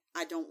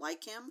don't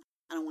like him.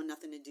 I don't want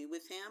nothing to do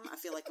with him. I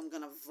feel like I'm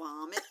going to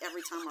vomit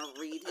every time I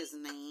read his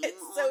name It's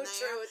on so there.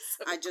 true. It's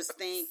so I just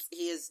think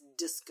he is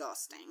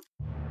disgusting.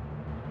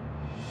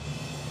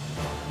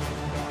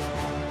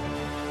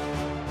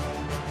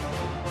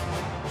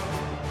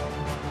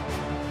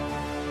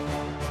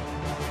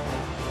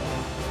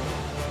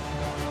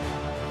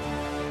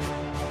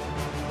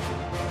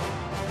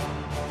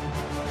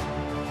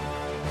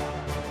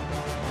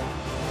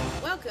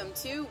 Welcome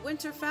to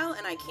Winterfell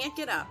and I Can't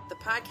Get Up, the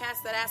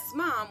podcast that asks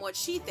Mom what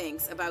she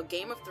thinks about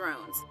Game of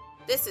Thrones.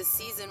 This is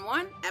Season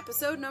 1,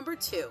 Episode number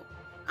 2.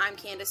 I'm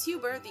Candace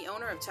Huber, the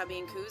owner of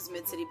Tubby & Coo's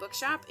Mid-City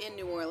Bookshop in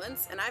New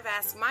Orleans, and I've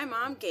asked my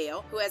mom,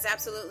 Gail, who has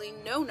absolutely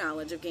no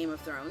knowledge of Game of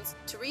Thrones,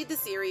 to read the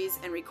series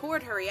and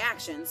record her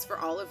reactions for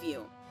all of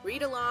you.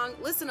 Read along,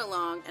 listen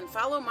along, and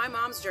follow my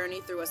mom's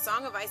journey through A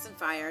Song of Ice and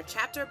Fire,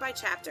 chapter by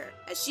chapter,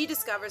 as she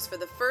discovers for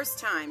the first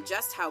time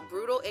just how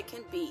brutal it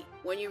can be.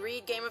 When you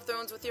read Game of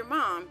Thrones with your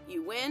mom,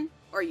 you win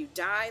or you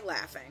die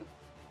laughing.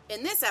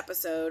 In this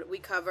episode, we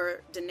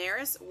cover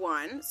Daenerys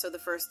 1, so the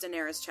first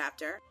Daenerys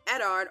chapter,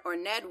 Eddard or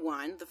Ned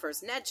 1, the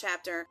first Ned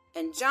chapter,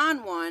 and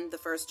Jon 1, the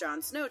first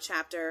Jon Snow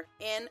chapter,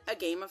 in A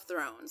Game of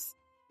Thrones.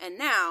 And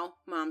now,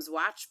 Mom's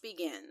Watch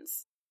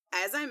begins.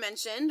 As I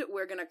mentioned,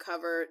 we're going to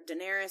cover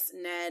Daenerys,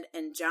 Ned,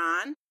 and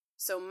Jon.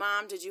 So,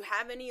 Mom, did you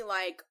have any,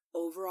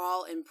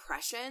 overall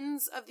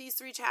impressions of these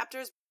 3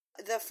 chapters?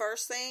 The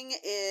first thing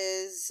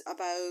is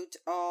about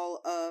all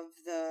of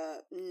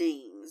the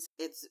names.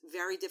 It's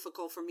very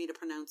difficult for me to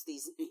pronounce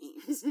these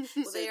names.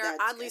 Well, they are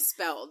oddly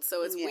spelled,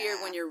 so it's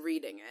weird when you're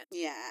reading it.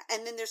 Yeah,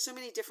 and then there's so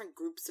many different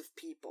groups of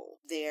people.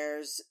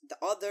 There's the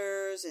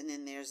others, and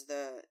then there's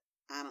the,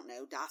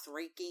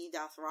 Dothraki,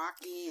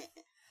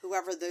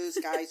 whoever those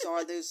guys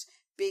are, those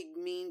big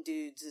mean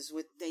dudes is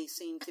what they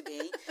seem to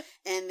be.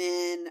 And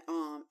then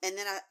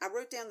I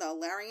wrote down the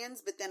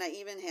Alarians, but then I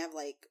even have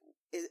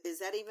is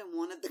that even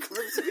one of the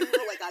groups of people?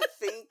 I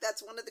think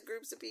that's one of the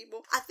groups of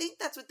people. I think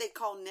that's what they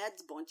call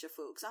Ned's bunch of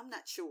folks. I'm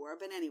not sure,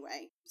 but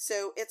anyway.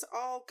 So it's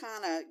all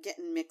kind of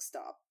getting mixed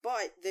up.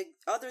 But the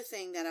other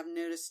thing that I've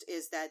noticed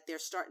is that they're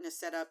starting to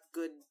set up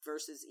good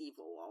versus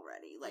evil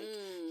already.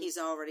 He's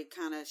already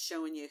kind of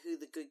showing you who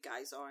the good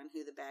guys are and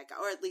who the bad guys,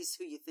 or at least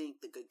who you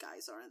think the good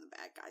guys are and the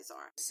bad guys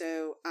are.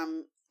 So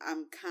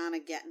I'm kind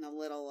of getting a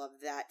little of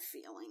that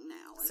feeling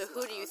now. So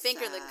who do you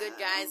think are the good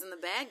guys and the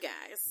bad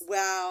guys?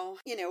 Well,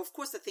 of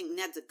course I think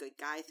Ned's a good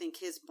guy. I think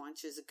his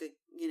bunch is a good,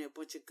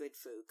 bunch of good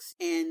folks.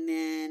 And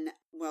then,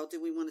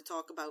 do we want to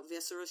talk about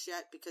Viserys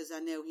yet? Because I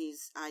know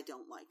I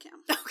don't like him.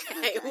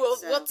 Okay,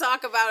 we'll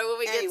talk about it when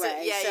we get to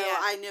it. So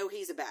I know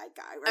he's a bad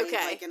guy, right?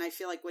 Okay. And I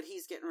feel like what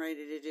he's getting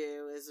ready to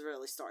do is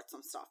really start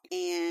some stuff.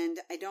 And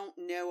I don't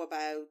know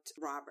about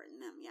Robert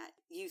and them yet.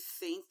 You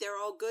think they're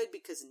all good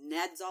because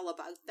Ned's all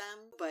about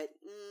them, but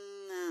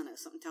I don't know.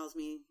 Something tells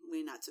me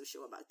we're not so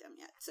sure about them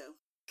yet. So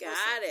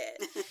got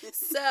it.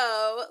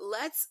 So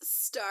let's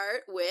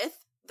start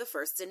with the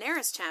first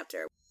Daenerys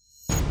chapter.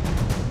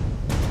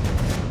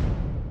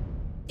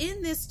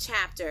 In this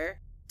chapter,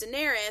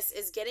 Daenerys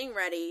is getting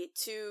ready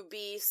to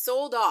be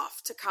sold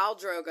off to Khal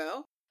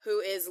Drogo, who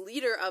is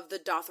leader of the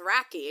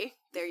Dothraki,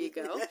 there you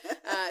go,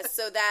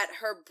 so that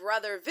her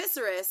brother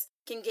Viserys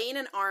can gain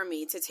an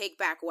army to take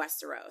back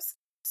Westeros.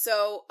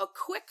 So a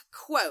quick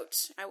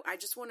quote, I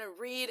just want to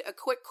read a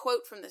quick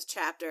quote from this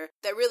chapter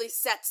that really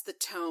sets the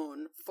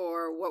tone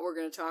for what we're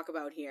going to talk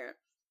about here.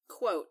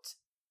 Quote,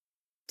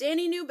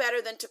 Dany knew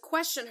better than to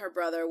question her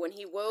brother when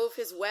he wove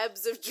his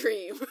webs of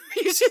dream.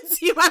 You should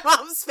see my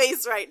mom's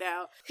face right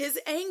now. His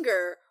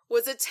anger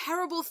was a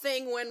terrible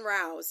thing when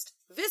roused.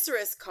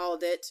 Viserys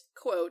called it,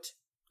 quote,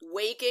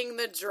 waking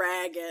the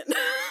dragon.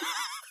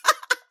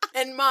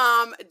 And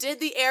Mom did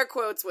the air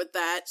quotes with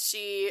that.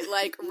 She,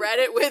 read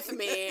it with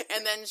me,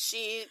 and then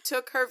she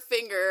took her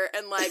finger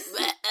and,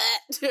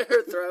 to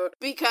her throat,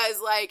 because,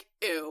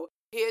 ew.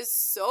 He is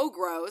so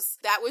gross.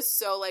 That was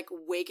so,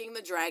 waking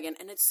the dragon,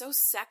 and it's so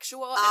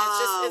sexual,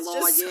 and it's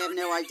Lord, just you have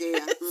no idea.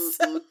 It's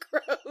so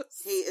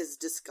gross. He is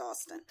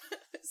disgusting.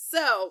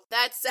 So,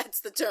 that sets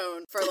the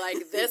tone for,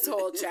 this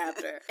whole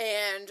chapter.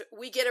 And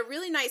we get a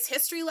really nice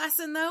history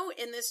lesson, though,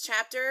 in this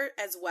chapter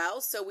as well.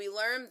 So, we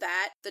learn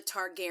that the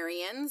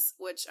Targaryens,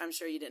 which I'm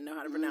sure you didn't know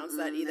how to pronounce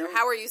that either.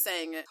 How are you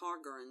saying it?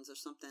 Targaryens or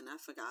something. I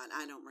forgot.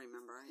 I don't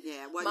remember.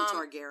 Yeah, it wasn't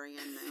Targaryen,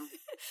 no.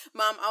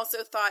 Mom also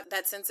thought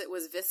that since it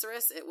was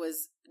Viserys, it was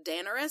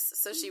Daenerys,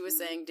 so she was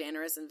saying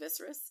Daenerys and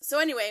Viserys. So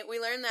anyway, we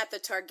learned that the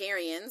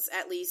Targaryens,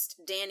 at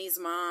least Dany's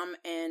mom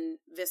and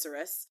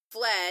Viserys,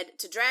 fled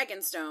to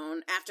Dragonstone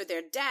after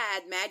their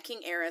dad, Mad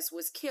King Aerys,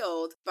 was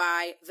killed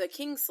by the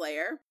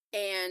Kingslayer,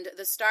 and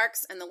the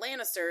Starks and the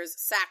Lannisters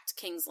sacked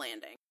King's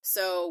Landing.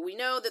 So we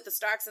know that the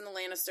Starks and the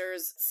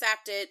Lannisters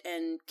sacked it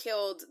and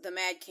killed the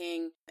Mad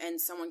King, and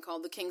someone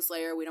called the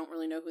Kingslayer, we don't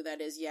really know who that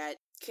is yet,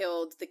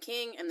 killed the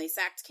king, and they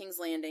sacked King's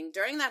Landing.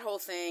 During that whole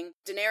thing,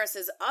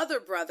 Daenerys' other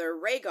brother,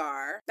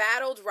 Rhaegar,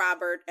 battled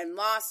Robert and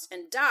lost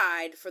and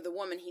died for the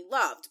woman he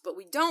loved, but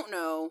we don't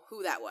know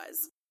who that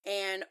was.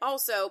 And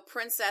also,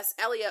 Princess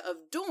Elia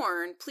of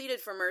Dorne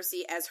pleaded for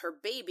mercy as her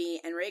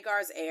baby and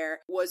Rhaegar's heir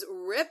was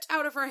ripped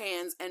out of her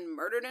hands and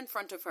murdered in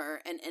front of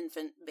her, an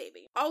infant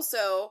baby.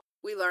 Also,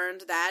 we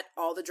learned that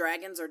all the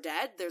dragons are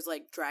dead. There's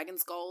like dragon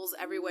skulls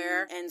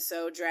everywhere, and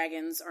so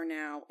dragons are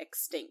now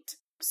extinct.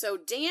 So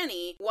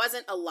Dany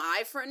wasn't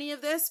alive for any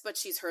of this, but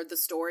she's heard the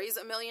stories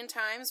a million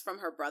times from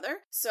her brother.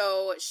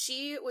 So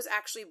she was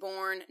actually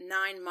born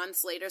 9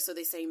 months later. So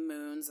they say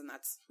moons, and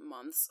that's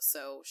months.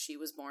 So she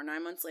was born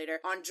 9 months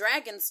later on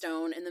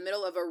Dragonstone in the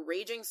middle of a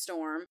raging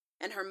storm.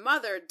 And her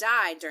mother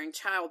died during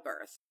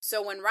childbirth.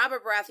 So when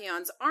Robert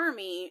Baratheon's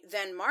army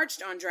then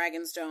marched on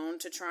Dragonstone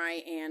to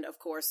try and, of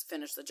course,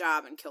 finish the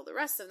job and kill the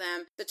rest of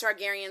them, the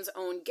Targaryens'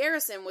 own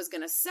garrison was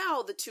going to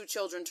sell the 2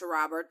 children to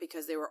Robert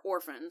because they were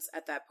orphans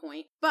at that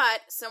point.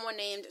 But someone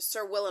named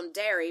Sir Willem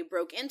Darry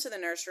broke into the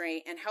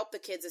nursery and helped the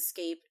kids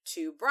escape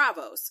to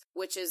Braavos,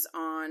 which is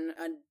on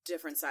a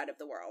different side of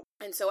the world.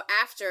 And so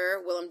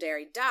after Willem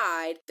Darry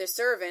died, the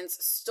servants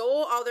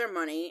stole all their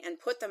money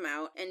and put them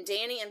out, and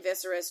Dany and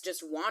Viserys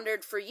just wandered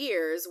for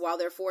years while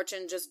their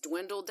fortune just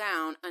dwindled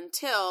down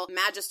until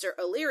Magister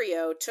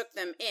Illyrio took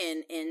them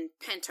in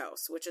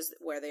Pentos, which is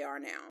where they are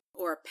now.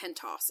 Or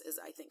Pentos is,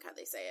 I think, how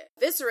they say it.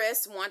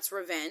 Viserys wants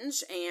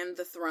revenge and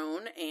the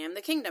throne and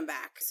the kingdom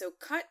back. So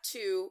cut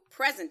to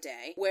present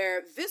day,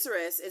 where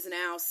Viserys is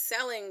now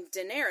selling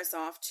Daenerys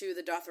off to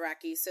the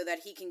Dothraki so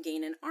that he can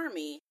gain an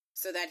army,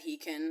 so that he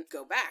can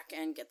go back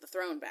and get the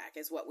throne back,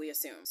 is what we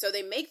assume. So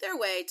they make their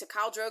way to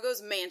Khal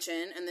Drogo's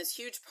mansion and this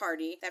huge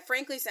party that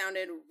frankly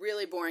sounded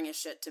really boring as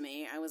shit to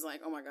me. I was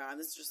like, oh my god,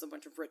 this is just a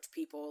bunch of rich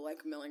people,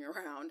 like, milling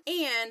around.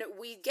 And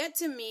we get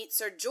to meet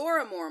Ser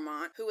Jorah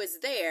Mormont, who is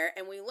there,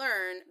 and we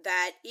learn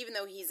that even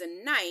though he's a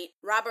knight,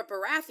 Robert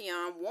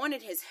Baratheon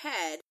wanted his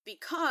head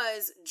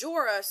because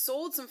Jorah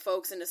sold some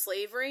folks into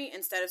slavery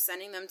instead of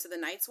sending them to the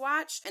Night's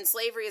Watch, and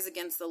slavery is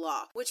against the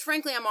law. Which,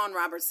 frankly, I'm on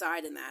Robert's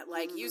side in that.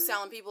 Like, you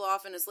selling people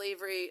off into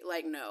slavery,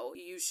 like, no,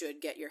 you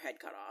should get your head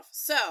cut off.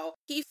 So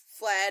he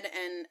fled,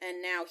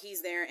 and now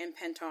he's there in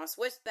Pentos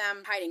with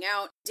them, hiding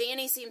out.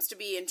 Dany seems to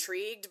be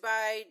intrigued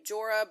by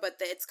Jorah, but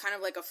it's kind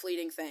of like a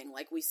fleeting thing.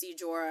 Like, we see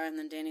Jorah, and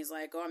then Dany's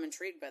like, oh, I'm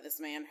intrigued by this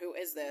man. Who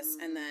is this?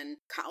 And then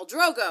Khal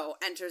Drogo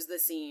enters the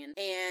scene,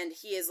 and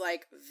he is,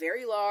 like,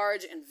 very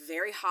large and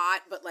very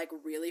hot, but, like,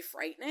 really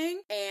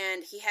frightening.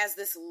 And he has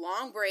this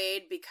long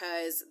braid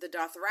because the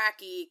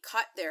Dothraki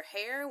cut their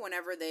hair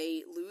whenever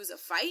they lose a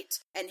fight,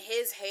 and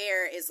his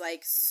hair is,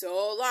 like,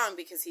 so long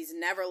because he's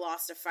never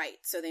lost a fight.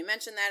 So they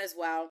mention that as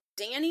well.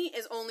 Dany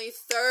is only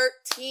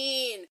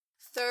 13,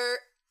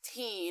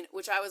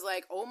 which I was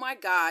like, oh my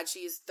god,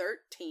 she's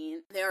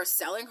 13. They are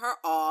selling her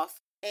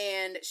off,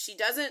 and she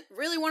doesn't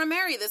really want to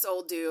marry this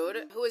old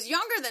dude who is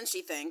younger than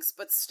she thinks,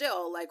 but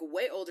still, like,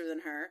 way older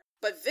than her.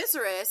 But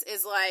Viserys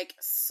is like,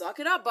 suck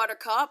it up,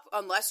 Buttercup,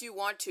 unless you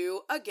want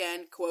to,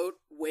 again, quote,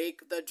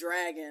 wake the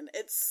dragon.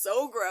 It's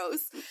so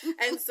gross.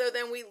 And so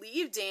then we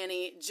leave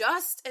Dany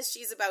just as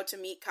she's about to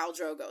meet Khal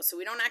Drogo. So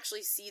we don't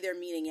actually see their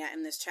meeting yet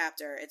in this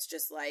chapter. It's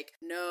just like,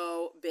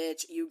 no,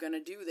 bitch, you gonna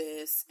do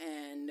this,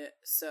 and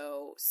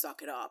so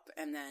suck it up.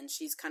 And then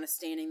she's kind of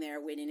standing there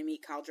waiting to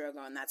meet Khal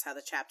Drogo, and that's how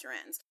the chapter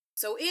ends.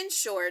 So in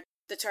short,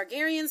 the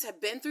Targaryens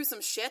have been through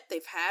some shit,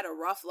 they've had a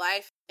rough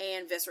life,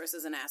 and Viserys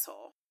is an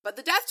asshole. But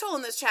the death toll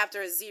in this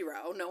chapter is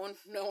 0. No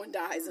one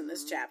dies in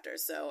this chapter,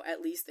 so at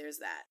least there's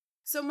that.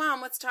 So, Mom,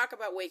 let's talk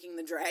about Waking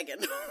the Dragon.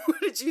 What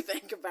did you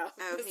think about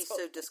this? Oh, he's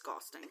so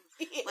disgusting.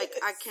 Like,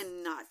 I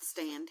cannot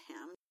stand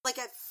him. Like,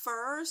 at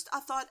first, I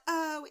thought,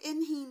 oh,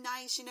 isn't he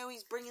nice? You know,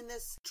 he's bringing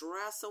this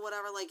dress or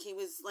whatever. Like, he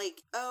was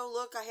like, oh,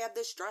 look, I have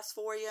this dress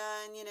for you,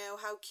 and, you know,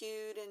 how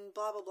cute, and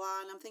blah, blah,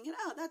 blah. And I'm thinking,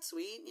 oh, that's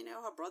sweet. You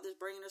know, her brother's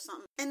bringing her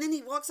something. And then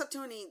he walks up to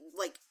her, and he,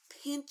 like,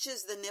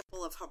 pinches the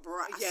nipple of her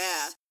breast.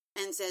 Yeah.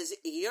 And says,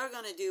 you're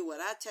going to do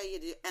what I tell you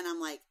to do. And I'm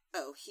like,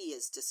 oh, he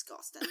is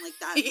disgusting. Like,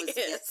 that was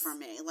it for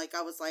me. Like,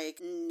 I was like,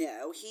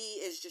 no, he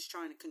is just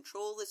trying to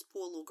control this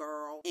poor little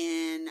girl.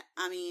 And,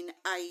 I mean,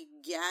 I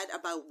get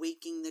about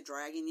waking the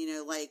dragon, you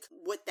know, like,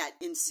 what that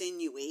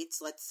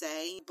insinuates, let's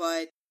say.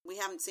 But we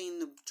haven't seen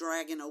the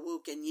dragon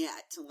awoken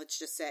yet, let's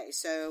just say.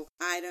 So,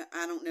 I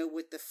don't know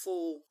what the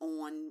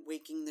full-on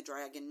waking the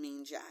dragon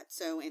means yet.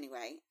 So,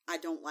 anyway, I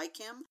don't like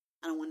him.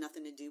 I don't want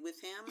nothing to do with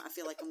him. I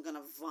feel like I'm going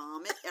to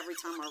vomit every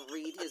time I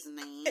read his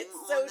name It's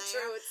on so there.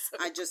 true. It's so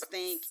I just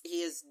think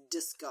he is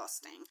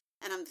disgusting.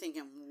 And I'm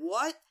thinking,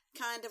 what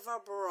kind of a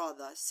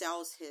brother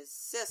sells his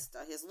sister,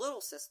 his little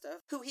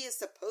sister, who he is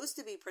supposed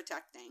to be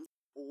protecting?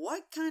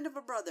 What kind of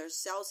a brother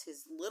sells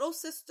his little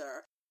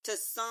sister to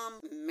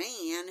some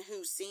man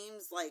who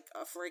seems like a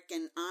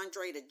freaking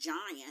Andre the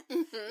Giant?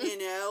 Mm-hmm. You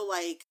know,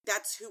 like,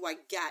 that's who I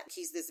get.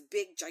 He's this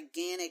big,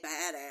 gigantic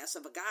badass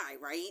of a guy,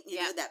 right? You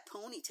know, that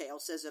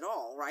ponytail says it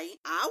all, right?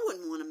 I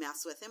wouldn't want to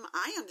mess with him.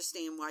 I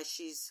understand why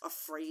she's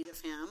afraid of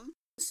him.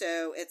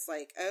 So it's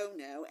like, oh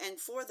no. And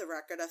for the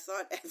record, I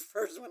thought at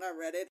first when I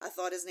read it, I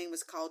thought his name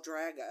was called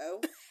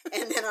Drago.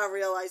 And then I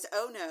realized,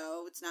 oh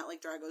no, it's not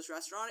like Drago's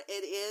restaurant.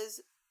 It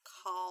is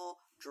Khal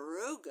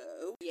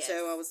Drogo. Yes.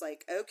 So I was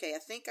like, okay, I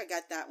think I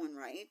got that one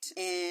right.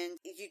 And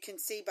you can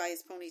see by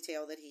his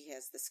ponytail that he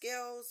has the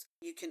skills.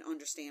 You can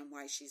understand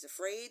why she's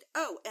afraid.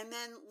 Oh, and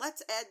then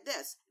let's add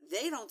this.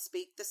 They don't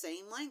speak the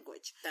same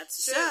language.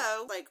 That's true.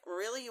 So, like,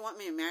 really, you want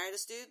me to marry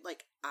this dude?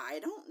 Like, I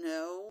don't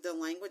know the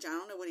language. I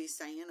don't know what he's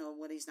saying or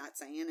what he's not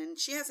saying. And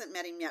she hasn't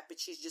met him yet, but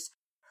she's just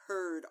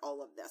heard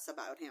all of this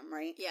about him,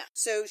 right? Yeah.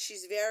 So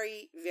she's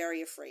very,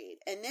 very afraid.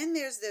 And then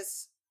there's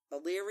this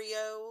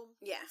Illyrio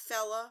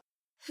fella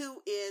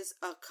who is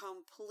a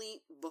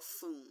complete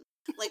buffoon.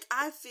 Like,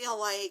 I feel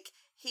like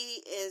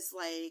he is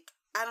like,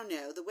 I don't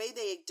know, the way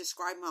they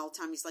describe him all the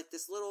time, he's like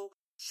this little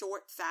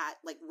short, fat,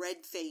 like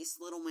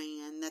red-faced little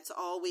man that's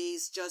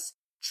always just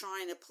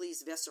trying to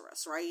please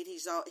Viserys, right?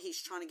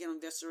 He's trying to get on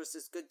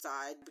Viserys' good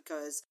side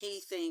because he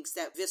thinks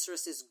that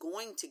Viserys is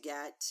going to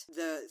get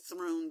the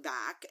throne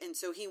back, and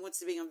so he wants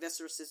to be on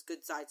Viserys'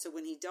 good side. So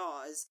when he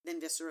does, then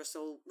Viserys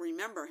will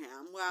remember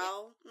him.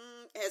 Well,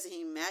 has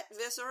he met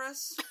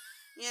Viserys?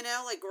 You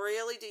know, like,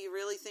 really? Do you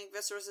really think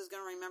Viserys is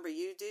going to remember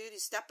you, dude?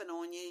 He's stepping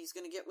on you. He's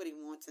going to get what he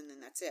wants, and then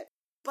that's it.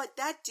 But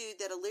that dude,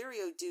 that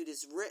Illyrio dude,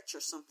 is rich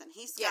or something.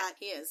 He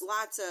is.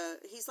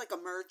 He's like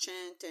a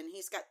merchant, and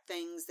he's got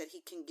things that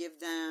he can give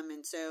them,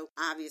 and so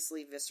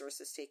obviously Viserys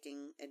is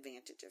taking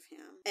advantage of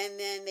him. And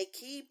then they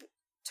keep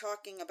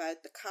talking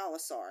about the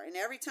Khalasar, and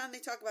every time they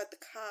talk about the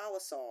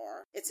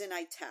Khalasar, it's in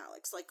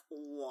italics. Like,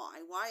 why?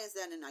 Why is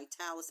that an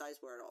italicized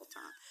word all the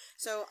time?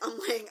 So I'm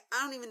like,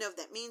 I don't even know if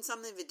that means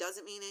something, if it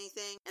doesn't mean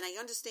anything. And I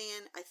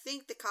understand, I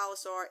think the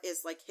Khalasar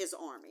is like his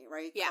army,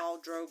 right? Yeah. Khal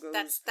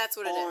Drogo's that's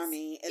what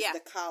army is the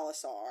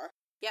Khalasar.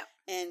 Yep.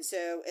 And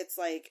so it's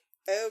like,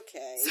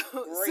 okay,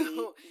 great,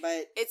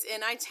 but it's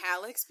in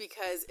italics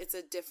because it's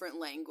a different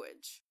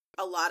language.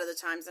 A lot of the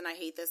times, and I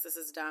hate this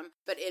is dumb,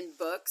 but in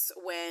books,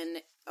 when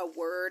a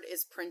word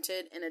is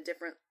printed in a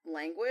different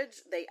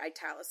language, they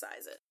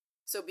italicize it.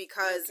 So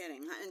because... You're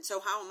kidding. And so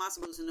how am I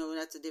supposed to know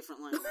that's a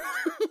different language?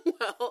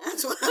 Well...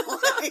 That's what I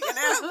want, you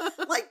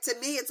know? Like, to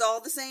me, it's all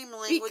the same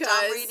language.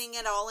 I'm reading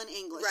it all in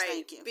English. Right,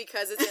 thank you.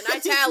 Because it's in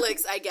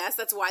italics, I guess.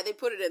 That's why they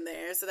put it in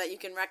there, so that you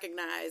can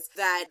recognize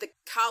that the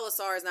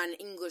Khalasar is not an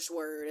English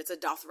word. It's a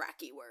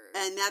Dothraki word.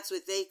 And that's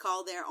what they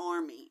call their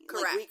army.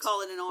 Correct. Like, we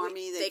call it an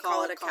army, they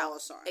call it a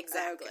Khalasar.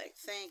 Exactly. Okay,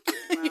 thank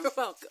you. Well. You're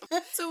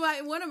welcome. So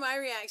one of my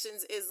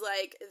reactions is,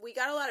 like, we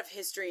got a lot of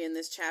history in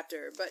this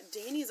chapter, but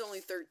Dany's only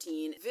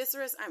 13.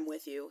 Viserys, I'm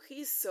with you.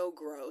 He's so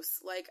gross.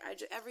 Like,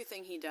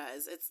 everything he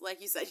does, it's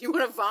like you said, you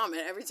want to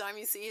vomit every time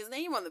you see his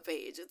name on the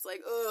page. It's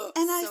like, ugh.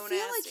 And I so feel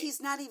nasty. like he's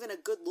not even a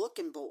good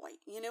looking boy.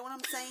 You know what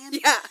I'm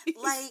saying? Yeah.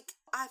 Like,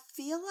 I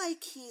feel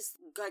like he's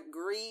got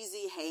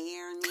greasy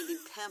hair and maybe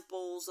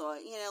pimples or,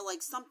 you know,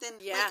 like something.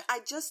 Yeah. Like, I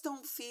just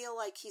don't feel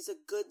like he's a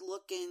good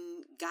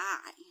looking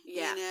guy.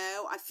 Yeah. You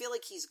know? I feel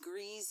like he's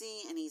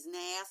greasy and he's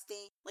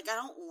nasty. Like, I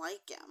don't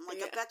like him.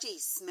 Like, I bet you he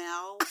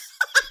smells.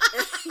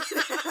 You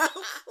know?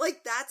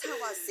 Like, that's how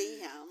I see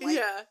him.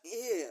 Like,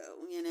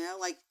 ew, you know?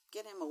 Like,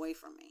 get him away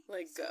from me.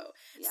 Like, go.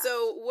 Yeah.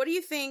 So, what do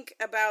you think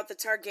about the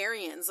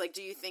Targaryens? Like,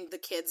 do you think the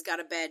kids got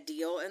a bad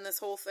deal in this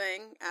whole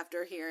thing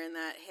after hearing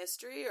that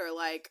history? Or,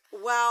 like...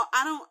 Well,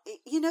 I don't...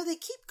 You know, they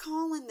keep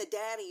calling the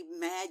daddy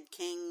Mad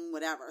King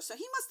whatever. So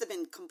he must have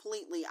been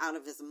completely out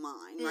of his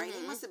mind, right?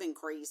 Mm-hmm. He must have been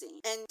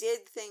crazy. And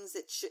did things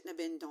that shouldn't have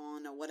been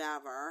done or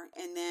whatever.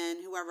 And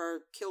then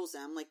whoever kills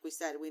him, like we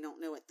said, we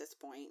don't know at this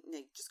point.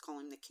 They just call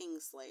him the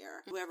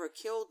Kingslayer. Whoever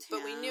killed him...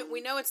 But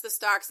we know it's the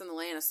Starks and the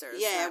Lannisters.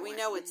 Yeah, we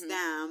know it's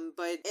them.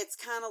 But it's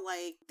kind of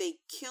like they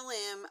kill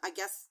him, I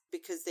guess,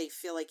 because they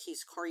feel like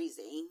he's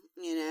crazy,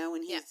 you know,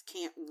 and he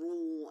can't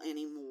rule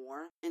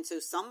anymore. And so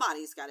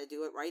somebody's got to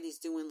do it, right? He's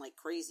doing like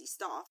crazy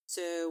stuff.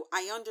 So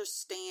I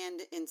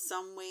understand in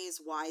some ways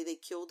why they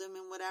killed him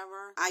and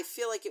whatever. I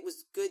feel like it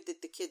was good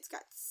that the kids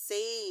got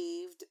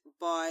saved,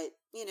 but,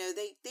 you know,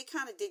 they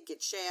kind of did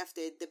get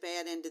shafted, the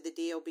bad end of the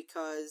deal,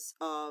 because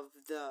of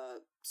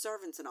the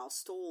servants and all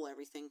stole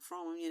everything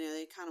from them. You know,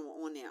 they kind of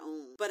were on their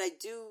own. But I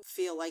do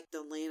feel like the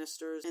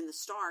Lannisters and the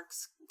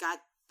Starks got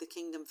the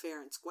kingdom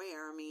fair and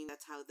square. I mean,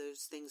 that's how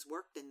those things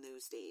worked in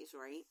those days,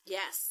 right?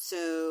 Yes.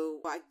 So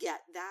I get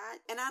that.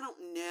 And I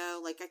don't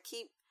know, like, I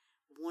keep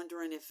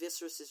wondering if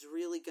Viserys is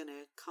really going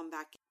to come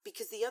back.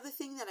 Because the other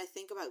thing that I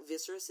think about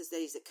Viserys is that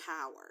he's a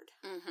coward.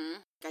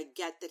 Mm-hmm. I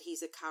get that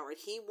he's a coward.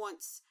 He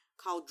wants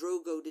Khal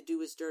Drogo to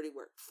do his dirty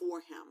work for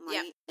him,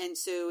 right? Yep. And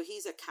so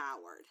he's a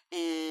coward.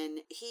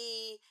 And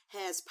he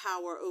has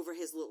power over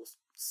his little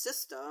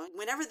sister.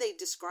 Whenever they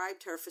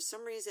described her, for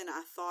some reason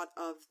I thought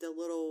of the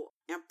little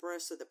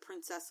empress or the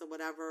princess or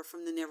whatever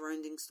from the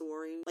Neverending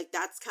Story. Like,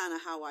 that's kind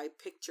of how I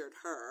pictured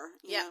her.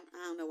 Yeah.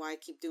 I don't know why I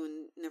keep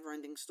doing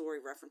Neverending Story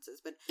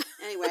references, but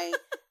anyway,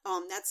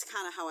 that's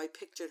kind of how I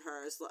pictured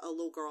her, as a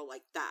little girl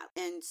like that.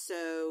 And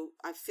so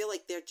I feel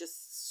like they're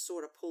just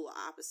sort of polar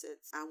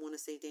opposites. I want to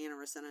say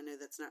Daenerys, and I know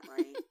that's not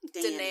right.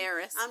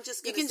 Daenerys. I'm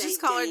just going to say You can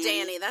just call her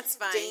Dany. That's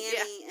fine.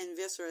 Dany and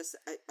Viserys,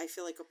 I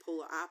feel like are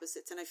polar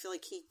opposites, and I feel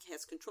like he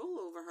has control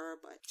over her,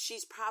 but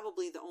she's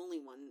probably the only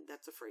one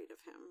that's afraid of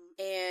him.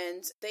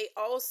 And they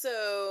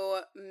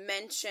also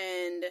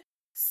mentioned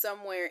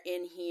somewhere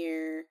in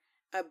here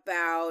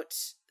about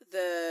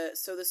the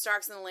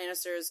Starks and the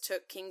Lannisters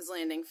took King's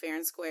Landing fair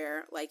and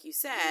square, like you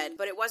said,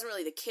 but it wasn't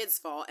really the kids'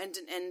 fault. And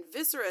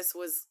Viserys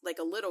was like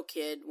a little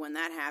kid when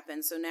that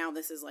happened, so now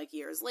this is like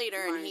years later,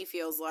 right. And he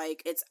feels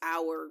like it's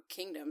our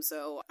kingdom,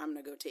 so I'm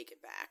gonna go take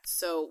it back.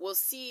 So we'll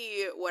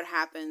see what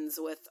happens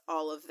with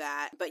all of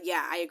that. But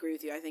yeah, I agree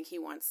with you. I think he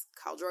wants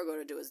Khal Drogo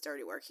to do his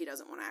dirty work. He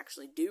doesn't want to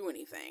actually do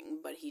anything,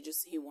 but he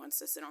wants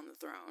to sit on the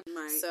throne.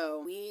 Right.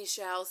 So we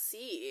shall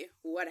see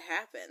what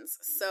happens.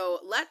 So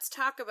let's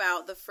talk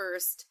about the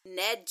first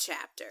Ned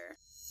chapter.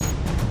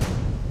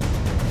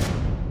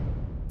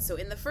 So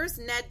in the first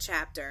Ned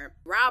chapter,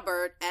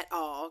 Robert et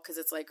al., because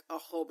it's like a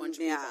whole bunch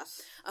of people,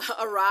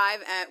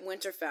 arrive at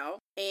Winterfell,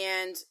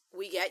 and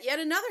we get yet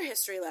another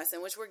history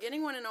lesson, which we're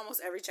getting one in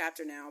almost every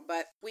chapter now,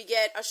 but we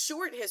get a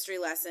short history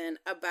lesson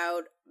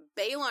about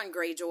Balon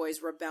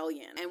Greyjoy's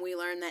rebellion, and we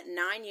learn that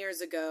 9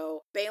 years ago,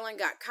 Balon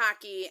got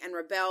cocky and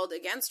rebelled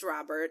against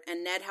Robert,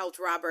 and Ned helped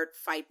Robert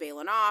fight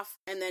Balon off,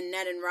 and then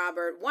Ned and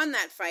Robert won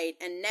that fight,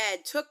 and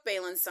Ned took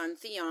Balon's son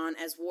Theon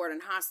as ward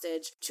and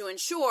hostage to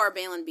ensure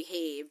Balon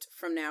behaved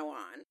from now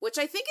on, which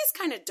I think is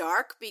kind of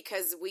dark,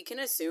 because we can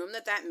assume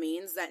that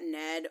means that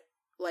Ned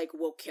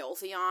will kill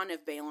Theon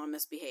if Balon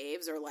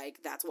misbehaves, or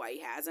that's why he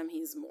has him.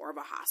 He's more of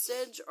a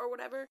hostage or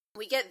whatever.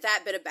 We get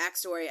that bit of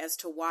backstory as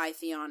to why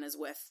Theon is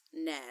with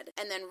Ned.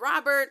 And then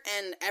Robert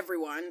and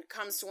everyone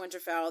comes to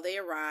Winterfell. They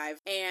arrive,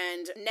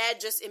 and Ned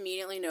just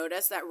immediately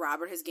noticed that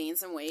Robert has gained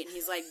some weight, and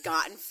he's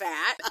gotten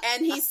fat.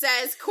 And he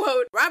says,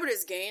 quote, Robert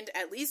has gained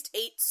at least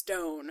 8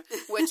 stone,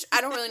 which I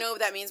don't really know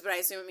what that means, but I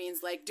assume it means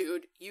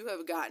dude, you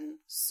have gotten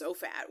so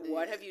fat.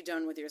 What have you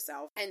done with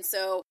yourself? And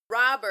so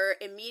Robert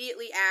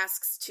immediately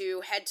asks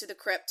to head to the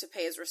crypt to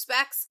pay his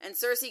respects, and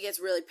Cersei gets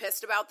really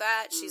pissed about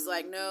that. She's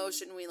like, no,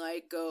 shouldn't we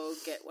go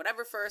get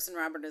whatever first? And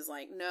Robert is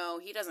like, no,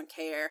 he doesn't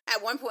care.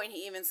 At one point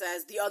he even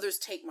says, the others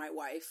take my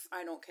wife,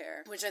 I don't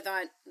care, which I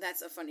thought,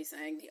 that's a funny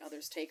saying, the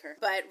others take her.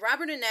 But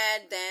Robert and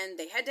Ned, then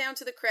they head down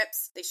to the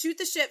crypts, they shoot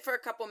the shit for a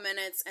couple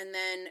minutes, and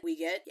then we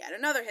get yet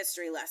another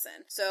history lesson.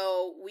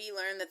 So we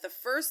learn that the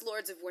first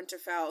lords of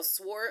Winterfell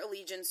swore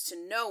allegiance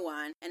to no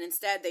one, and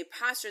instead they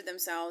postured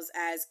themselves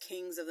as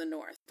kings of the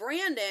North.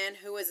 Brandon,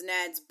 who was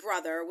Ned's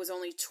brother, was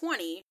only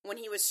 20 when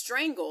he was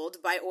strangled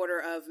by order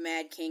of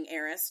Mad King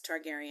Aerys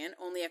Targaryen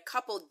only a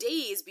couple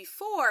days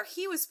before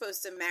he was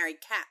supposed to marry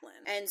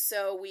Catelyn. And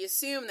so we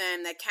assume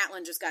then that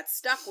Catelyn just got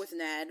stuck with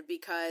Ned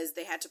because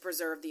they had to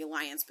preserve the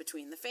alliance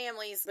between the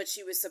families, but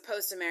she was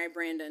supposed to marry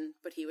Brandon,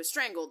 but he was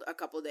strangled a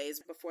couple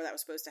days before that was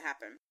supposed to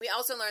happen. We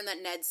also learned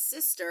that Ned's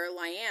sister,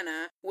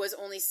 Lyanna, was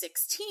only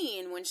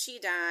 16 when she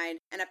died,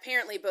 and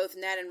apparently both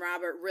Ned and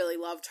Robert really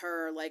loved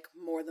her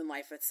more than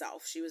life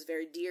itself. She was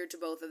very dear to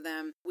both of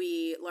them.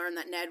 We learned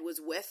that Ned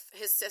was with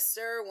his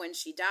sister when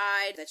she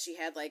died, that she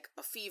had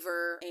a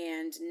fever,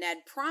 and Ned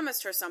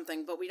promised her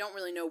something, but we don't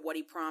really know what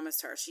he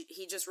promised her.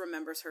 He just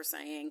remembers her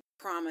saying,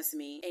 promise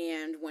me,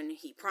 and when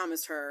he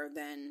promised her,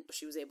 then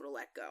she was able to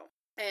let go.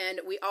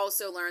 And we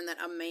also learned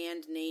that a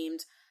man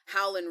named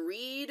Howland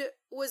Reed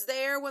was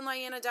there when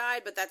Lyanna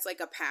died, but that's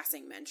a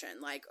passing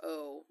mention.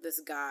 This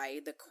guy,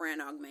 the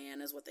Crannog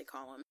man is what they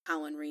call him,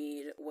 Howland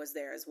Reed was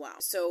there as well.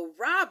 So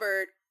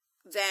Robert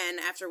then,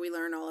 after we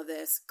learn all of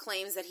this,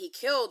 claims that he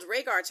killed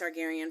Rhaegar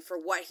Targaryen for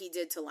what he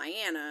did to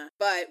Lyanna,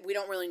 but we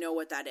don't really know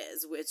what that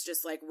is. It's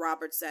just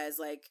Robert says,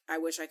 I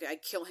wish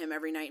I'd kill him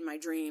every night in my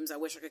dreams. I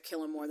wish I could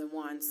kill him more than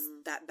once,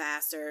 that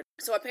bastard.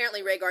 So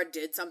apparently Rhaegar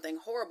did something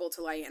horrible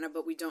to Lyanna,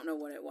 but we don't know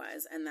what it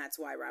was, and that's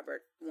why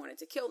Robert wanted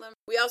to kill them.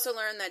 We also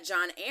learned that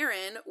Jon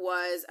Arryn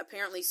was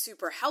apparently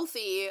super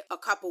healthy a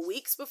couple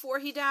weeks before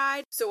he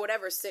died, so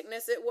whatever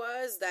sickness it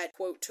was that,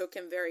 quote, took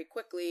him very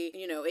quickly,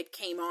 it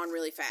came on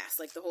really fast.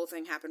 The whole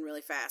thing happened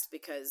really fast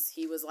because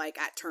he was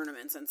at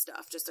tournaments and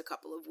stuff just a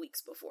couple of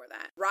weeks before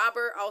that.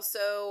 Robert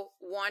also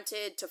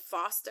wanted to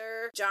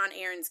foster Jon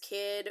Arryn's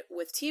kid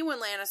with Tywin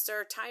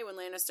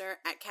Lannister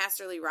at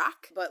Casterly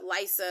Rock, but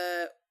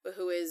Lysa,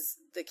 who is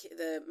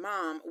the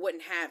mom,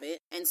 wouldn't have it,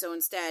 and so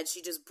instead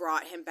she just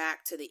brought him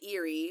back to the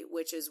Eyrie,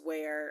 which is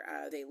where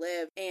they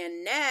live,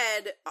 and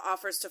Ned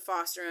offers to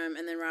foster him,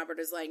 and then Robert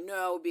is like,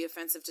 no, it would be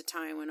offensive to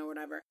Tywin or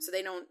whatever, so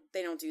they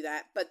don't do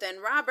that. But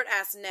then Robert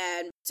asks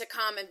Ned to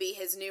come and be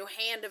his new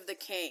Hand of the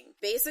King,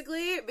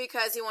 basically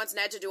because he wants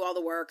Ned to do all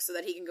the work so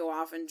that he can go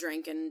off and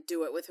drink and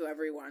do it with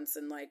whoever he wants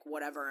and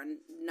whatever and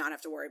not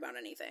have to worry about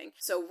anything.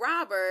 So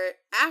Robert,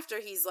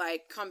 after he's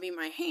come be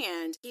my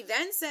hand, he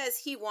then says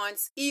he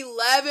wants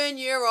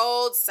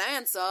 11-year-old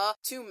Sansa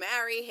to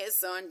marry his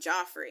son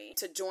Joffrey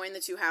to join the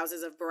two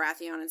houses of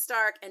Baratheon and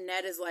Stark, and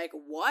Ned is like,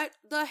 what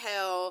the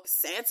hell?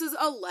 Sansa's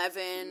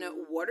 11,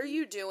 what are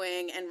you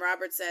doing? And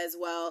Robert says,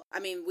 well,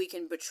 we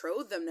can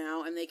betroth them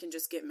now and they can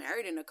just get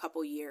married in a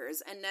couple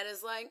years. And Ned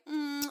is like,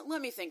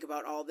 let me think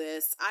about all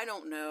this. I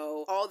don't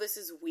know. All this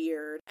is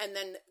weird. And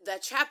then the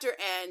chapter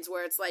ends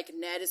where it's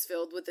Ned is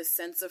filled with this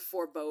sense of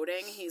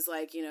foreboding. He's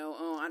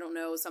I don't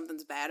know,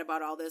 something's bad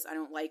about all this. I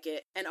don't like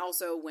it. And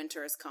also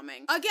winter is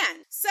coming. Again,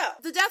 again. So,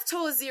 the death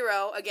toll is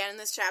 0. Again, in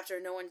this chapter,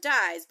 no one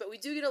dies, but we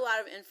do get a lot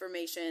of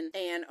information,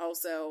 and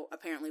also,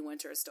 apparently,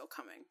 winter is still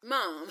coming.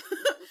 Mom,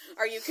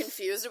 are you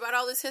confused about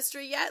all this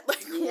history yet?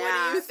 Like, what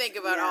do you think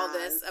about all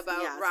this,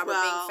 about Robert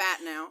being fat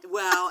now?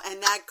 Well,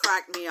 and that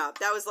cracked me up.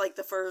 That was like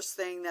the first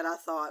thing that I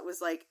thought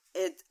was like,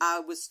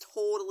 I was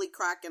totally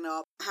cracking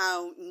up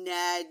how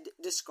Ned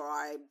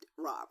described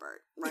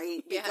Robert,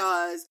 right? Yeah.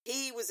 Because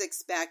he was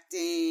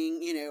expecting,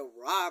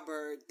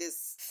 Robert,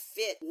 this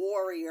fit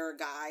warrior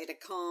guy to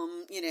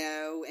come,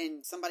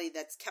 and somebody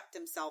that's kept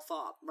himself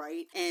up,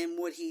 right? And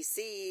what he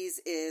sees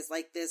is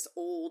like this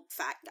old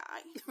fat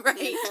guy,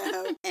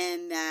 right?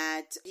 And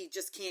that he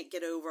just can't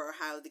get over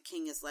how the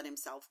king has let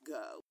himself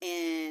go.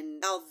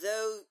 And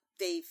although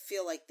they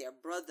feel like they're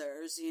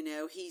brothers,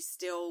 he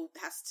still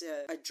has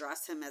to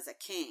address him as a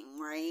king,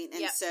 right?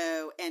 And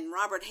and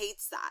Robert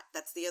hates that.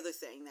 That's the other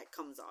thing that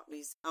comes up.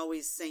 He's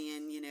always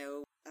saying,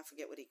 I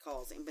forget what he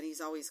calls him, but he's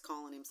always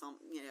calling him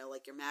something,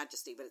 like Your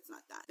Majesty, but it's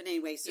not that. But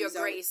anyway, so Your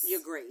Grace. Your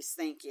Grace,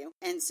 thank you.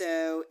 And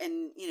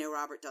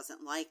Robert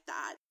doesn't like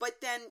that.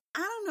 But then, I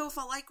don't know if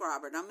I like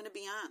Robert, I'm going to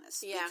be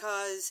honest. Yeah.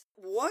 Because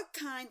what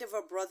kind of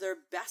a brother,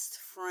 best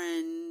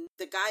friend,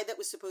 the guy that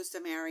was supposed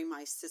to marry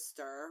my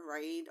sister,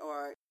 right,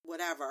 or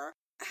whatever,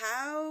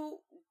 how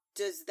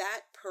does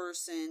that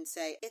person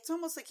say, it's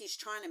almost like he's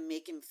trying to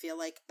make him feel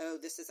like, oh,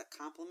 this is a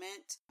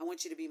compliment. I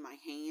want you to be my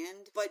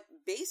hand. But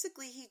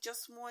basically, he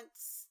just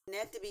wants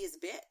Ned to be his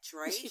bitch,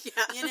 right?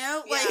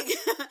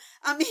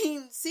 I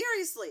mean,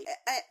 seriously.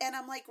 And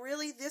I'm like,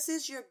 really? This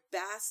is your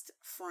best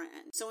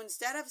friend. So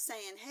instead of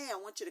saying, hey, I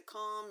want you to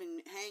come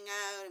and hang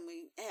out and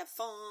we have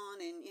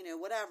fun and,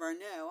 whatever.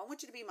 No, I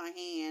want you to be my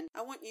hand.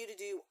 I want you to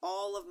do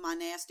all of my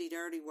nasty,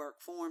 dirty work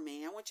for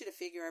me. I want you to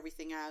figure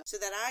everything out so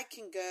that I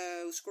can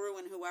go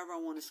screwing whoever I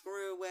want to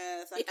screw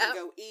with. I can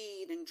go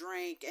eat and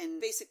drink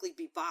and basically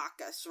be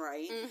Bacchus,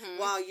 right? Mm-hmm.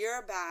 While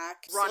you're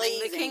back running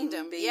the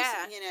kingdom.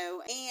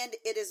 And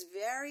it is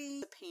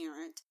very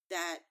apparent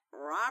that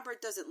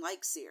Robert doesn't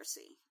like Circe,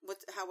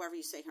 however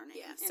you say her name.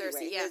 Yeah, anyway,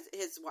 Circe,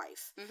 his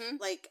wife. Mm-hmm.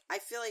 Like, I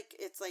feel like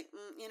it's like,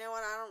 you know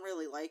what, I don't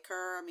really like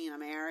her. I mean, I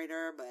married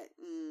her, but,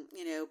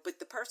 but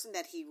the person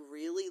that he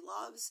really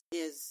loves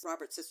is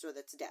Robert's sister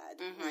that's dead,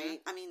 right?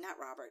 I mean, not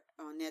Robert,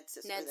 Ned's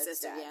sister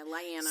that's dead. Yeah,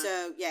 Lyanna.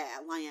 So,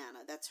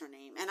 Lyanna, that's her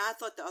name. And I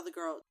thought the other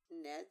girl,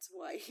 Ned's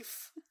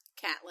wife.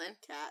 Catelyn.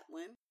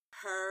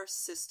 Her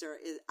sister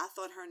I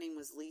thought her name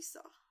was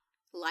Lisa.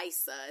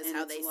 Lysa is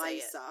how they say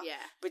it. Yeah.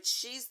 But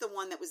she's the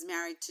one that was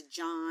married to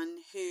John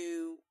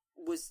who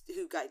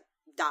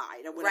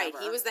died or whatever.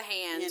 Right, he was the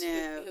hand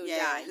who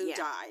died. Who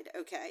died.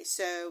 Okay,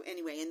 so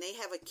anyway, and they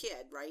have a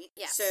kid, right?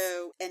 Yes.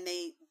 So, and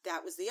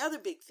that was the other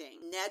big thing.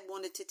 Ned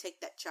wanted to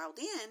take that child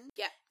in.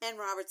 Yeah. And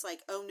Robert's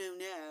like, oh,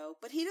 no.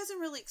 But he doesn't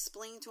really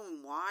explain to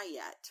him why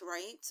yet,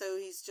 right? So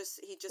he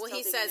just well,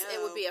 he says it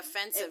would be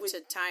offensive to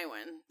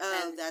Tywin.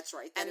 Oh, that's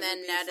right. And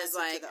then Ned is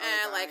like,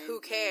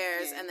 who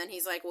cares? Yeah. And then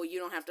he's like, well, you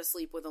don't have to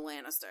sleep with a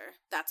Lannister.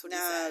 That's what he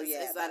says.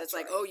 Yeah, is that it's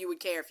like, oh, you would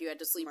care if you had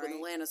to sleep with a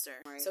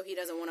Lannister. Right. So he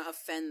doesn't want to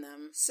offend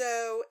them.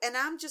 So, and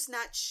I'm just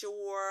not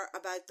sure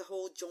about the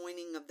whole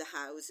joining of the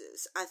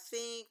houses. I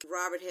think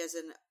Robert has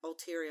an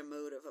ulterior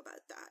motive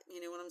about that.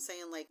 You know what I'm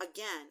saying? Like,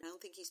 again, I don't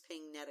think he's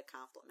paying Ned a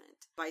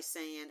compliment by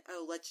saying,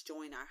 oh, let's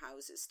join our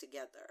houses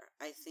together.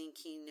 I think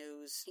he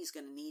knows he's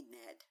going to need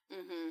Ned.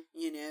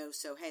 Mm-hmm.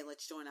 So, hey,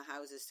 let's join our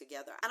houses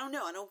together. I don't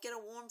know. I don't get a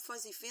warm,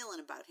 fuzzy feeling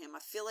about him. I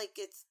feel like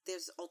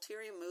there's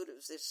ulterior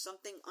motives. There's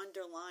something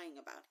underlying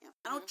about him.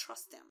 I don't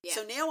trust him. Yeah.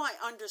 So now I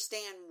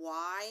understand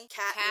why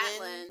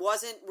Catelyn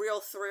wasn't real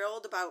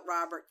thrilled about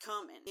Robert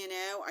coming.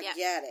 I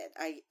get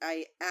it.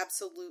 I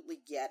absolutely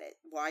get it.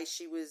 Why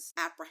she was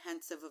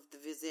apprehensive of the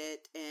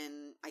visit,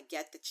 and I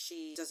get that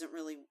she doesn't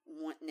really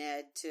want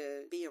Ned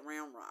to be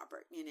around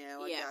Robert.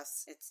 I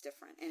guess it's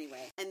different.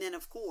 Anyway, and then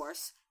of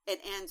course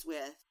it ends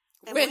with,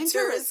 and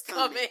winter is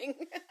coming.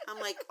 I'm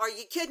like, are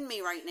you kidding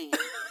me right now?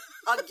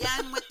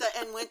 Again with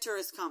and winter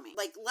is coming.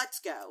 Like, let's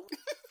go.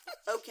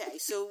 Okay,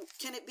 so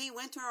can it be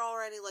winter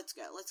already? Let's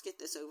go. Let's get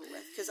this over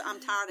with. Because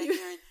I'm tired of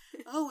hearing,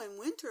 oh, and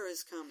winter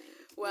is coming.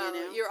 Well,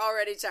 you're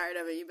already tired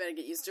of it. You better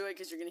get used to it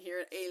because you're going to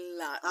hear it a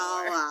lot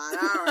more. A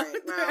lot. All right.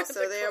 Well,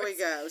 so there we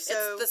go.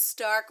 So it's the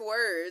Stark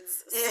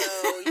words.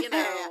 So,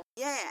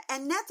 Yeah,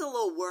 and that's a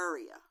little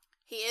worrier.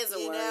 He is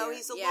a worrier.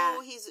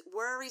 He's he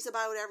worries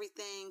about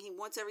everything. He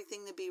wants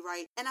everything to be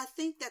right. And I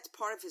think that's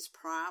part of his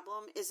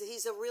problem is that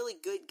he's a really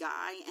good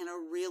guy in a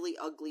really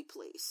ugly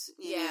place.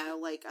 You know,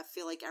 like I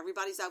feel like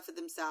everybody's out for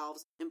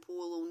themselves and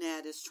poor little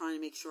Ned is trying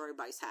to make sure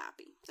everybody's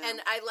happy. So. And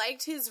I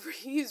liked his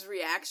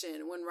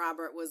reaction when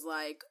Robert was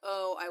like,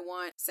 oh, I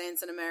want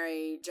Sansa to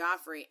marry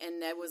Joffrey.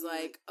 And Ned was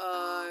like,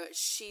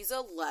 she's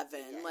 11.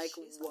 Yeah, like,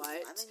 what?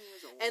 11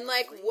 years old. And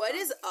like, what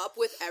is up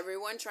with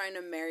everyone trying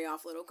to marry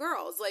off little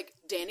girls? Like,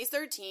 Dany's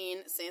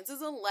 13,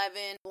 Sansa's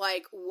 11.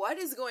 Like, what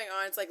is going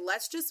on? It's like,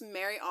 let's just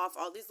marry off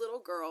all these little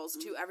girls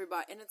to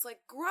everybody. And it's like,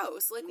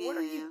 gross. Like, what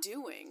are you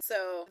doing?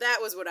 So, that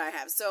was what I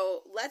have.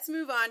 So, let's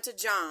move on to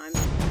Jon.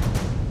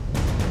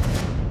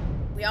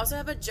 We also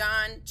have a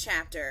John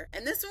chapter,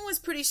 and this one was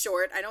pretty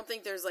short. I don't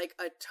think there's like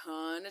a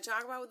ton to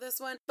talk about with this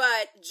one,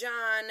 but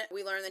John,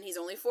 we learn that he's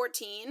only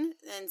 14,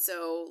 and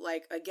so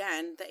like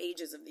again, the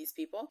ages of these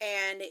people,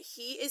 and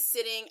he is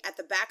sitting at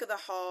the back of the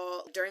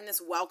hall during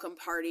this welcome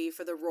party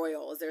for the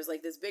royals. There's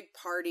like this big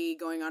party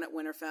going on at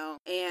Winterfell,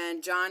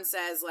 and John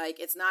says like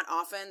it's not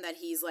often that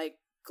he's like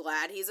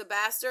glad he's a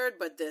bastard,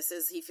 but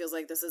he feels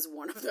like this is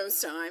one of those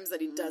times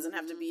that he doesn't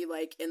have to be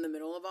like in the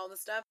middle of all this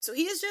stuff. So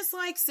he is just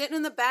like sitting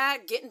in the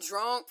back, getting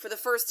drunk for the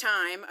first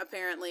time,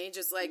 apparently,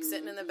 just like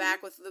sitting in the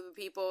back with the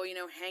people, you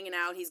know, hanging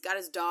out. He's got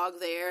his dog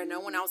there.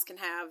 No one else can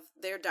have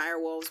their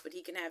direwolves, but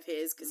he can have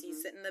his because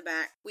he's sitting in the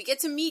back. We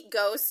get to meet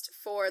Ghost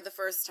for the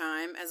first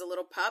time as a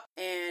little pup,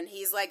 and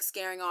he's like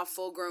scaring off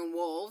full-grown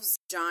wolves.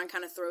 John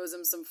kind of throws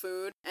him some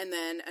food, and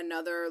then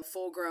another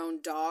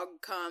full-grown dog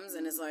comes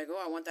and is like,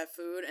 oh, I want that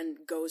food, and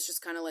Ghost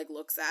just kind of like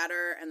looks at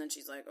her, and then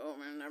she's like, oh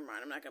man, never mind,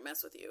 I'm not gonna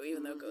mess with you,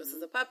 even though Ghost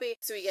is a puppy.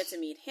 So we get to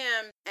meet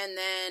him, and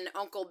then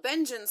Uncle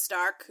Benjen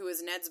Stark, who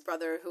is Ned's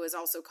brother, who has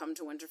also come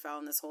to Winterfell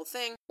in this whole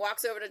thing,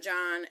 walks over to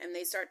John, and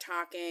they start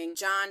talking.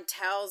 John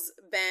tells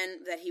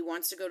Ben that he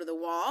wants to go to the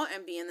Wall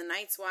and be in the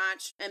Night's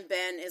Watch, and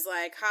Ben is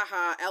like,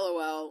 haha,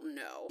 LOL,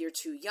 no, you're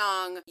too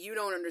young, you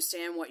don't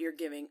understand what you're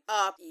giving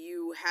up,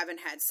 you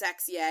haven't had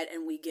sex yet,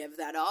 and we give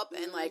that up,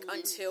 and like,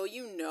 until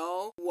you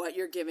know what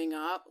you're giving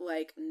up,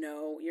 like,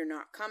 no, you're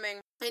not coming.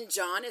 And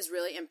John is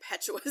really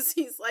impetuous.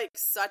 He's like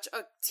such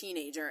a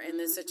teenager in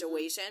this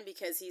situation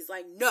because he's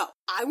like, no,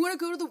 I want to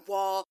go to the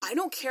Wall. I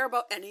don't care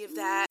about any of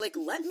that. Like,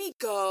 let me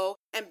go.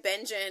 And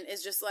Benjen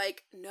is just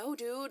like, no,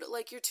 dude,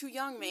 like, you're too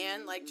young,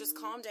 man. Like, just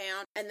calm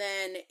down. And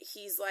then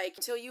he's like,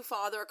 until you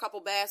father a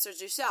couple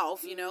bastards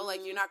yourself, you know,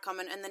 like, you're not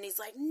coming. And then he's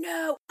like,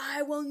 no,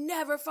 I will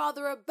never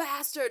father a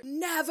bastard.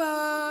 Never.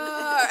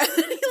 And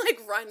then he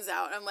like runs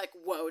out. I'm like,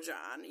 whoa,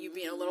 John, you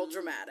being a little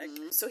dramatic.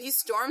 So he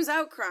storms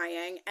out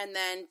crying. And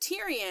then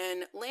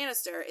Tyrion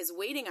Lannister is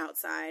waiting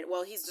outside.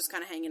 Well, he's just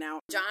kind of hanging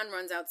out. John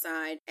runs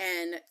outside.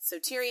 And so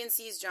Tyrion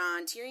sees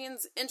John.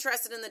 Tyrion's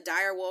interested in the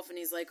direwolf. And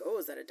he's like, oh,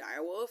 is that a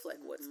direwolf? Like,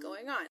 what's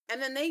going on?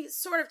 And then they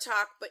sort of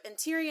talk, and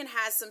Tyrion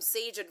has some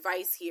sage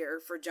advice here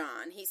for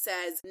John. He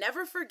says,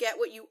 never forget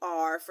what you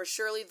are, for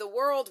surely the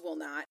world will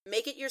not.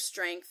 Make it your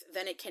strength,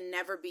 then it can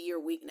never be your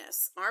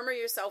weakness. Armor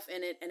yourself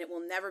in it, and it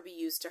will never be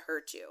used to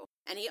hurt you.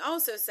 And he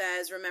also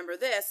says, remember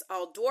this,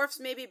 all dwarfs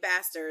may be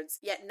bastards,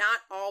 yet not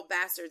all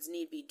bastards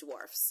need be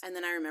dwarfs. And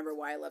then I remember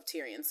why I love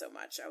Tyrion so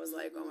much. I was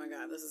like, oh my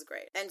god, this is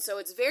great. And so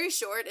it's very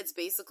short. It's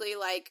basically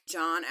like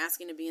John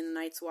asking to be in the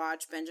Night's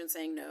Watch, Benjen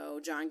saying no,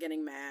 John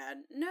getting mad,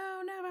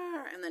 no,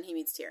 never, and then he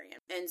meets Tyrion.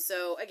 And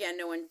so, again,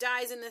 no one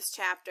dies in this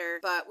chapter,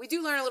 but we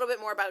do learn a little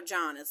bit more about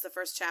John. It's the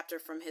first chapter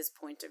from his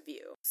point of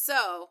view.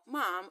 So,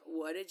 Mom,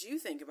 what did you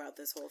think about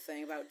this whole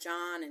thing, about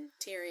John and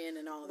Tyrion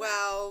and all of that?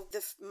 Well,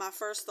 my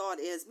first thought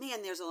is,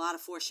 man, there's a lot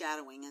of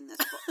foreshadowing in this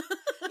book.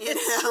 You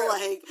know,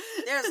 like,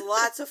 there's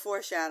lots of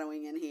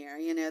foreshadowing in here.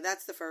 You know,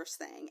 that's the first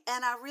thing.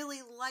 And I really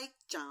like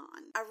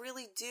John. I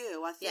really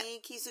do. I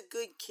think he's a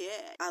good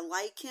kid. I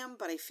like him,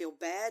 but I feel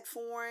bad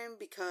for him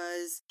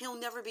because he'll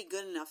never be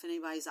good enough in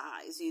anybody's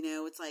eyes. You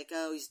know, it's like,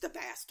 oh, he's the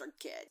bastard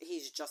kid.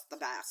 He's just the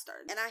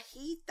bastard. And I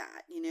hate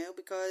that, you know,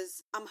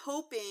 because I'm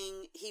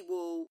hoping he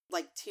will,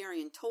 like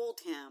Tyrion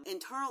told him,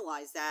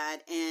 internalize that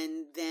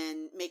and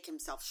then make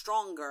himself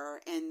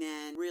stronger and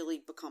then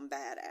really become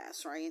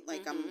badass, right?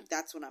 Like,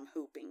 that's what I'm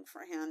hoping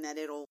for him, that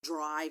it'll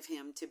drive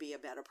him to be a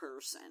better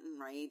person,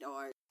 right?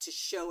 Or to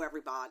show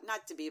everybody,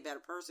 not to be a better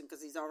person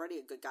because he's already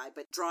a good guy,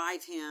 but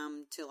drive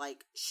him to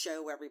like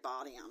show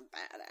everybody I'm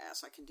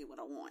badass. I can do what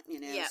I want, you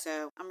know? Yeah.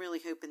 So I'm really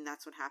hoping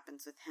that's what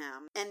happens with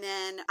him. And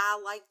then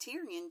I like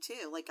Tyrion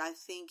too. Like, I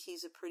think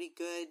he's a pretty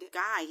good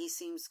guy. He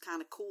seems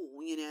kind of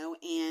cool, you know?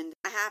 And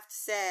I have to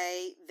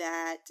say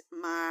that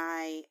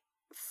my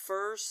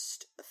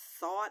first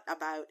thought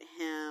about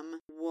him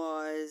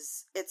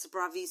was, it's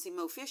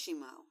bravissimo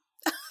fishimo.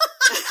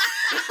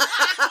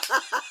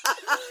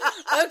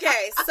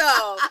 Okay,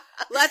 so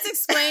let's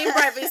explain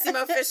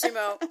Bravissimo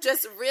Fishimo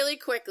just really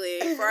quickly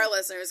for our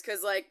listeners,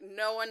 because like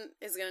no one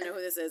is going to know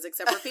who this is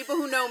except for people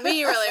who know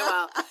me really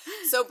well.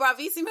 So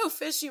Bravissimo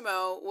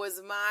Fishimo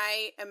was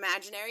my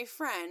imaginary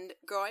friend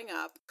growing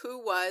up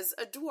who was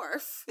a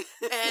dwarf,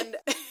 and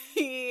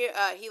he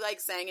like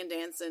sang and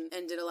danced and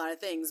did a lot of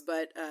things,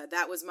 but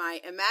that was my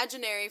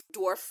imaginary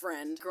dwarf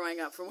friend growing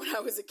up from when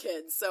I was a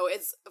kid. So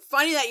it's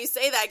funny that you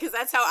say that because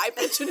that's how I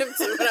pictured him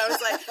too, when I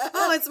was like,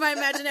 oh, it's my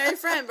imaginary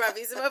friend,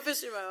 Bravissimo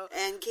Fishimo.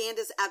 And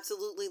Candace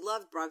absolutely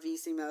loved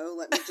Bravissimo,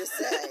 let me just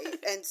say.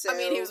 And so, I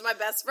mean, he was my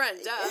best friend,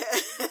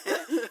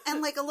 duh.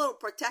 And like a little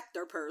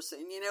protector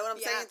person, you know what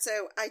I'm saying?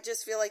 So I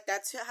just feel like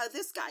that's how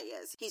this guy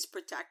is. He's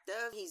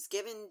protective. He's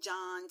given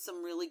John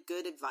some really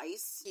good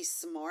advice. He's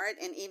smart.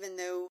 And even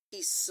though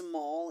he's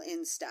small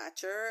in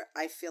stature,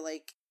 I feel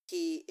like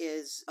he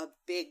is a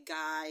big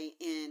guy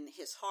in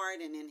his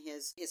heart and in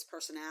his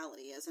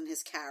personality, as in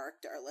his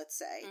character, let's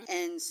say.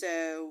 And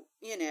so,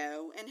 you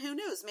know, and who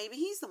knows, maybe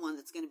he's the one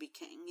that's going to be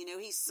king. You know,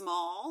 he's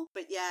small,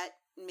 but yet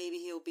maybe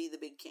he'll be the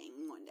big king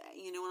one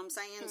day. You know what I'm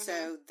saying?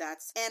 So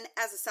that's, and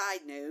as a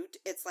side note,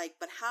 it's like,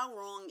 but how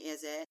wrong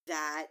is it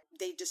that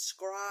they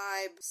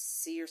describe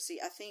Cersei?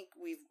 I think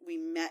we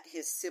met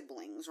his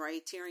siblings,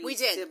 right? Tyrion's we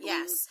did,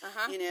 siblings.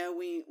 yes. You know,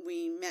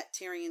 we met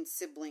Tyrion's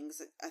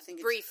siblings. I think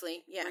it's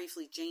briefly,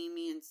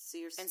 Jaime and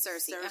Cersei. And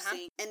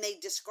Cersei. And they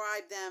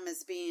describe them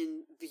as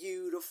being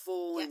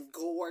beautiful and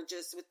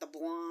gorgeous with the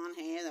blonde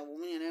hair,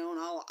 you know, and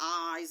all the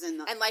eyes and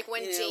the, and like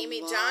when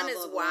John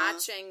is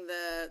watching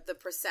the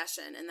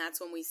procession, and that's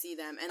when we see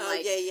them. And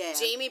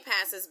Jaime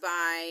passes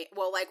by.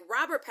 Well, like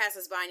Robert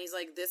passes by, and he's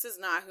like, "This is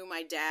not who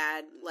my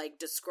dad like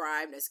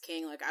described as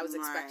king. Like I was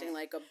expecting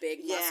like a big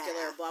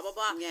muscular blah blah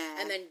blah." Yeah.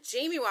 And then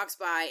Jaime walks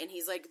by, and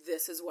he's like,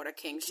 "This is what a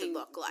king should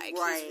look like.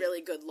 He's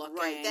really good looking.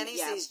 Right. Then he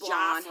sees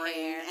Joffrey,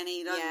 hair. And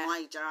he doesn't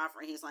like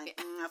Joffrey. He's like,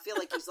 I feel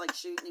like he's like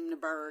shooting him the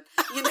bird.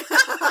 You know,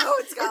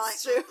 it's kind of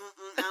like, true.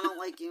 I don't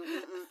like you.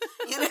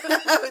 You know,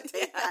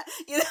 take that.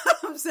 You know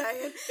what I'm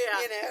saying?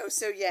 Yeah. You know,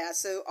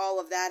 so all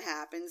of that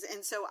happens,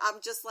 and so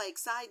I'm just like,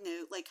 side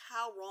note, like,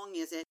 how wrong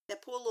is it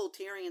that poor little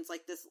Tyrion's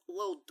like this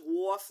little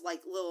dwarf,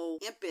 like little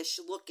impish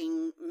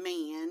looking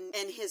man,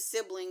 and his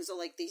siblings are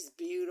like these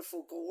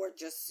beautiful,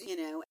 gorgeous, you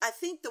know. I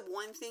think the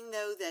one thing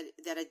though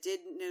that I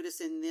did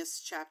notice in this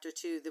chapter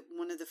too, that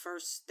one of the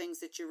first things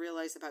that you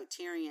realize about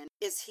Tyrion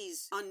is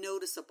he's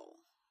unnoticeable,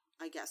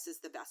 I guess is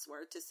the best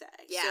word to say.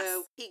 Yes.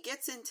 So he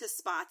gets into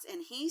spots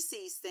and he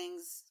sees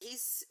things.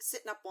 He's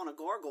sitting up on a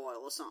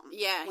gargoyle or something.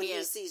 Yeah, when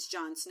he sees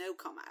Jon Snow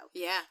come out.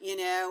 Yeah. You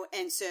know,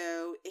 and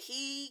so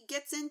he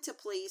gets into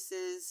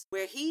places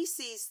where he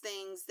sees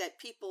things that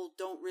people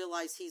don't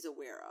realize he's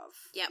aware of.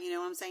 Yep. You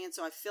know what I'm saying?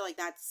 So I feel like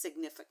that's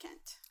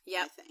significant.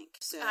 Yep.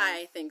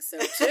 I think so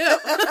too.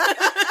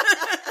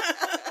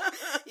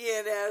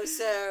 You know,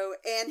 so,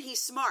 and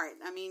he's smart.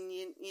 I mean,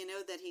 you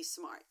know that he's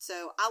smart.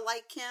 So I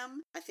like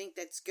him. I think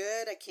that's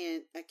good. I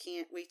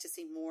can't wait to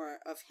see more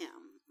of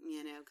him,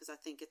 you know, because I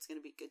think it's going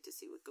to be good to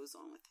see what goes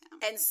on with him.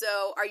 And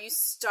so are you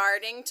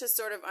starting to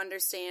sort of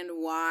understand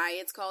why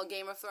it's called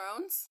Game of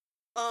Thrones?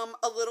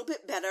 A little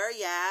bit better,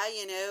 yeah,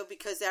 you know,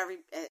 because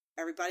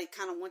everybody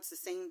kind of wants the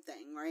same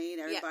thing, right?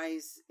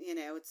 Everybody's, you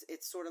know,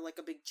 it's sort of like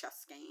a big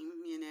chess game,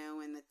 you know,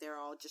 and that they're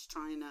all just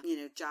trying to, you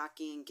know,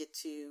 jockey and get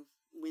to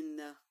win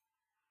the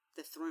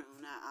throne,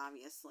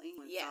 obviously.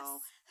 Yes.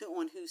 Who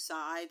on whose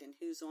side and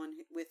who's on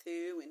with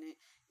who, and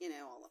you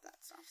know, all of that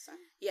stuff. So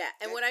yeah,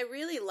 and what I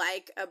really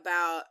like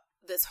about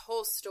this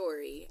whole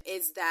story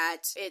is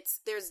that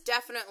there's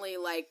definitely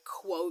like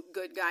quote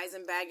good guys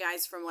and bad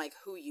guys from like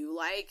who you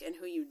like and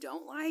who you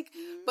don't like,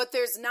 but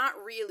there's not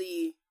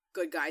really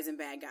good guys and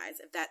bad guys,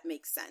 if that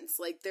makes sense.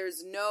 Like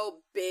there's no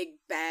big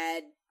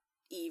bad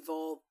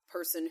evil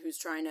person who's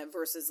trying to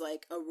versus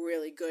like a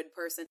really good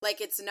person.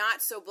 Like it's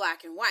not so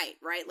black and white,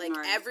 right? Like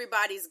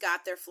everybody's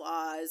got their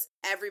flaws,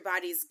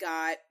 everybody's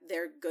got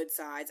their good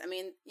sides. I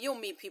mean, you'll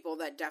meet people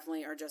that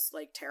definitely are just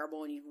like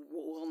terrible and you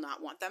will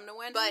not want them to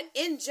win. But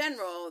in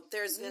general,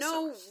 there's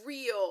no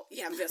real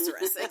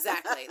Viserys,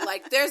 exactly.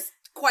 Like there's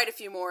quite a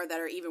few more that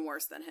are even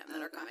worse than him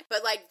that are coming.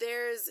 But like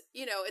there's,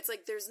 you know, it's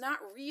like there's not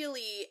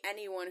really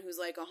anyone who's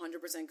like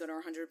 100% good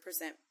or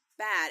 100%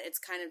 bad. It's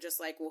kind of just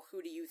like, well,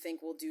 who do you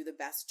think will do the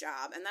best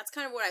job? And that's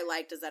kind of what I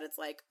liked, is that it's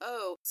like,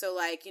 oh, so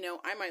like, you know,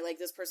 I might like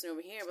this person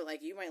over here, but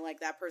like you might like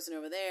that person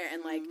over there,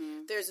 and like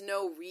there's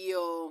no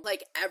real,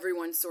 like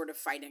everyone's sort of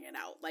fighting it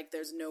out. Like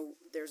there's no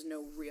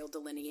real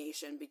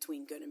delineation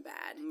between good and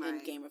bad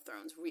in Game of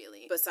Thrones,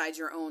 really, besides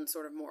your own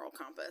sort of moral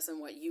compass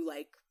and what you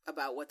like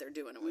about what they're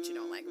doing and what you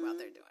don't like about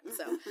they're doing.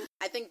 So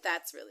I think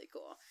that's really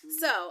cool.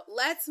 So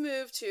let's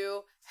move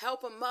to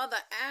help a mother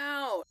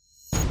out.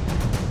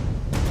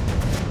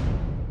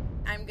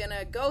 I'm going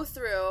to go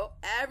through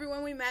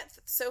everyone we met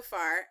so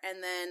far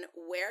and then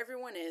where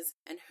everyone is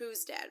and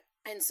who's dead.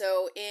 And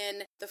so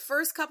in the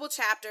first couple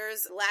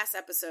chapters, last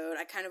episode,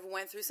 I kind of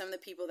went through some of the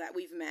people that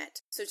we've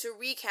met. So to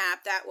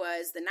recap, that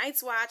was the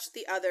Night's Watch,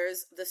 the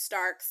Others, the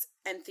Starks,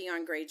 and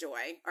Theon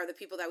Greyjoy are the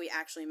people that we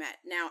actually met.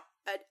 Now,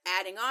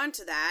 adding on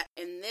to that,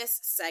 in this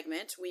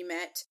segment, we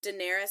met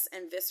Daenerys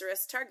and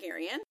Viserys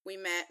Targaryen. We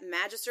met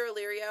Magister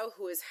Illyrio,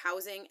 who is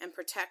housing and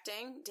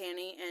protecting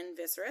Dany and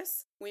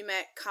Viserys. We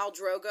met Khal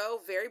Drogo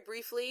very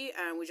briefly.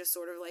 We just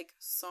sort of like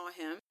saw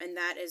him, and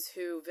that is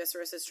who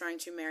Viserys is trying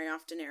to marry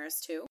off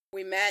Daenerys to.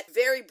 We met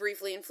very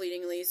briefly and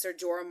fleetingly Ser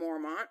Jorah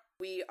Mormont.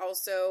 We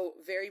also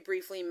very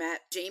briefly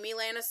met Jaime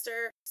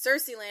Lannister,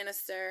 Cersei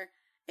Lannister,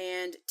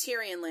 and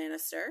Tyrion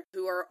Lannister,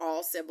 who are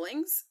all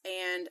siblings.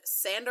 And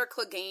Sandor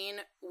Clegane,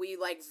 we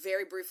like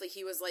very briefly,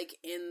 he was like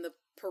in the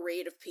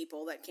parade of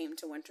people that came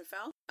to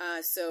Winterfell.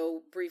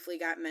 So briefly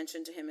got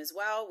mentioned to him as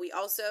well. We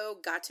also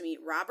got to meet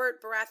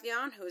Robert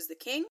Baratheon, who is the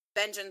king,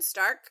 Benjen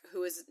Stark,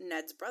 who is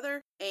Ned's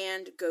brother,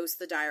 and Ghost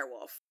the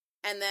Direwolf.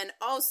 And then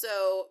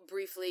also,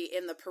 briefly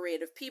in the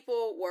parade of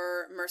people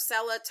were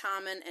Myrcella,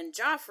 Tommen, and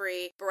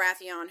Joffrey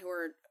Baratheon, who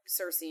are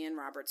Cersei and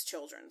Robert's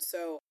children.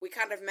 So we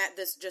kind of met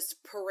this just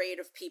parade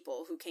of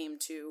people who came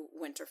to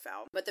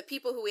Winterfell. But the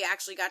people who we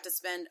actually got to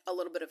spend a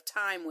little bit of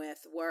time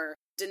with were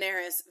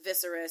Daenerys,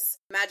 Viserys,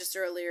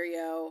 Magister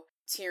Illyrio,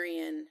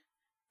 Tyrion,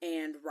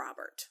 and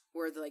Robert.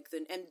 were like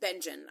and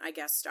Benjen, I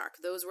guess, Stark.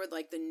 Those were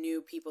like the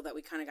new people that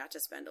we kind of got to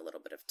spend a little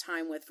bit of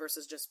time with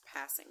versus just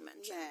passing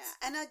mentions.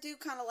 Yeah, and I do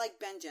kind of like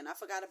Benjen. I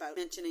forgot about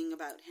mentioning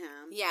about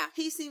him. Yeah.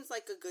 He seems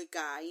like a good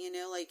guy, you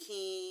know, like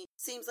he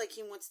seems like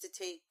he wants to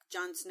take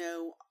Jon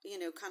Snow, you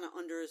know, kind of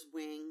under his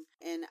wing,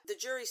 and the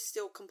jury's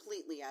still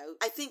completely out.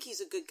 I think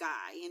he's a good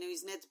guy, you know,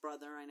 he's Ned's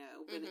brother, I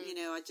know, but, you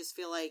know, I just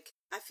feel like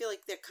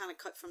they're kind of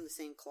cut from the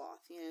same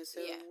cloth, you know,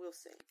 so we'll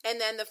see. And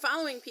then the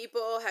following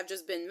people have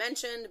just been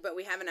mentioned, but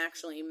we haven't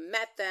actually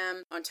met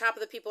them. On top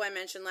of the people I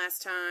mentioned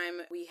last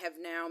time, we have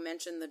now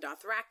mentioned the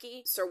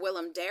Dothraki, Sir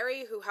Willem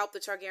Darry, who helped the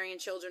Targaryen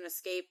children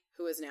escape,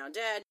 who is now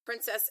dead,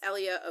 Princess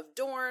Elia of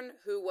Dorne,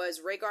 who was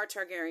Rhaegar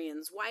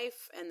Targaryen's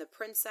wife, and the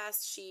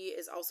princess, she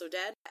is also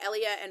dead.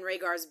 Elia and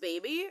Rhaegar's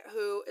baby,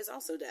 who is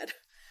also dead.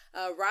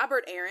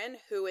 Robert Arryn,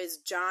 who is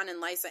Jon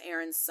and Lysa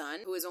Arryn's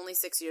son, who is only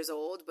 6 years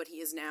old, but he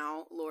is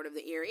now Lord of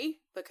the Eyrie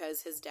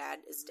because his dad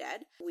is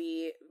dead.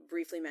 We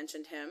briefly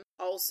mentioned him.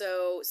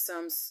 Also,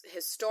 some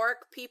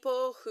historic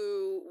people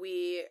who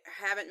we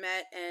haven't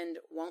met and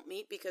won't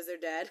meet because they're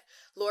dead.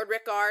 Lord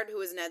Rickard,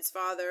 who is Ned's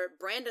father,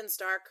 Brandon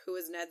Stark, who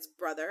is Ned's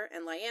brother,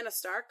 and Lyanna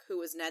Stark, who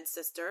was Ned's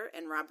sister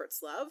and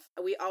Robert's love.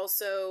 We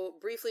also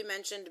briefly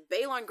mentioned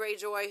Balon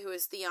Greyjoy, who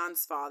is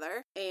Theon's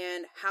father,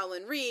 and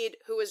Howland Reed,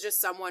 who was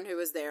just someone who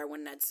was there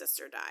when Ned's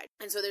sister died.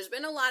 And so there's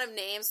been a lot of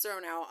names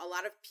thrown out, a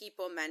lot of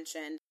people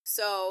mentioned.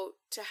 So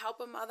to help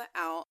a mother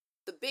out,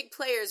 the big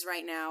players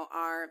right now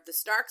are the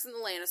Starks and the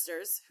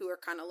Lannisters, who are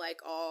kind of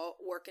like all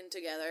working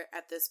together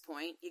at this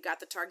point. You got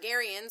the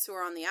Targaryens, who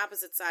are on the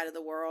opposite side of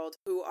the world,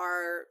 who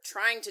are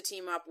trying to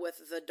team up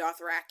with the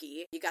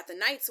Dothraki. You got the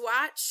Night's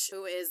Watch,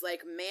 who is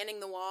like manning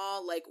the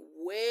wall like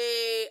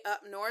way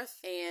up north,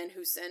 and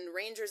who send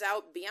rangers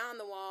out beyond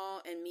the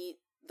wall and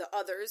meet the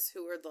others,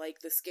 who are like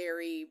the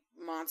scary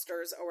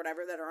monsters or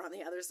whatever that are on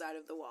the other side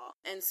of the wall.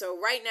 And so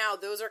right now,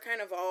 those are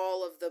kind of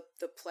all of the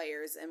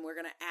players, and we're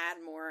going to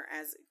add more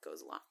as it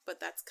goes along.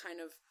 But that's kind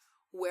of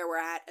where we're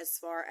at as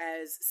far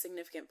as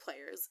significant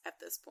players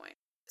at this point.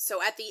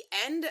 So at the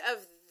end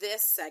of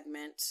this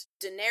segment,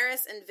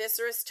 Daenerys and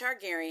Viserys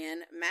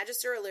Targaryen,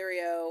 Magister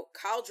Illyrio,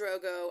 Khal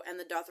Drogo, and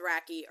the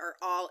Dothraki are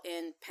all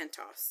in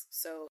Pentos.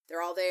 So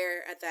they're all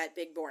there at that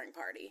big boring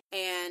party.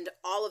 And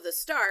all of the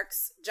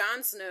Starks,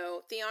 Jon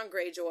Snow, Theon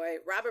Greyjoy,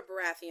 Robert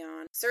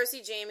Baratheon,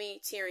 Cersei, Jaime,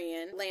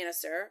 Tyrion,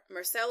 Lannister,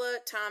 Myrcella,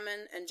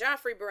 Tommen, and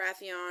Joffrey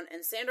Baratheon,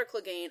 and Sandor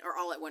Clegane are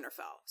all at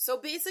Winterfell. So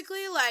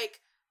basically,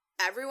 like,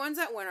 everyone's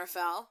at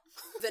Winterfell,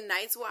 the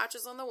Night's Watch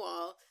is on the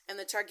wall, and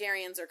the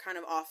Targaryens are kind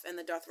of off, and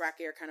the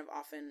Dothraki are kind of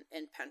off in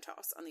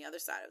Pentos on the other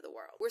side of the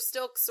world. We're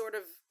still sort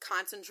of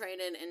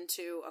concentrated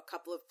into a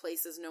couple of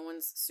places. No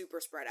one's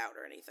super spread out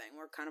or anything.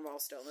 We're kind of all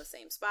still in the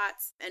same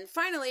spots. And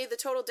finally, the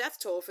total death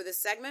toll for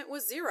this segment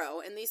was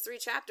 0. In these 3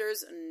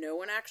 chapters, no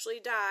one actually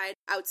died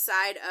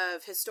outside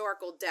of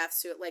historical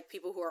deaths, like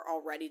people who are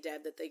already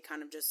dead that they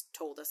kind of just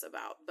told us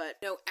about, but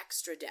no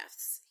extra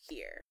deaths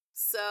here.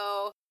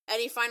 So,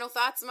 any final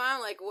thoughts,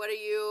 Mom? Like, what are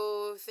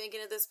you thinking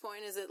at this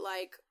point? Is it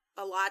like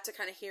a lot to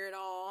kind of hear it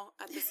all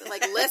at this,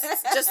 like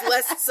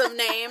lists of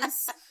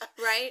names,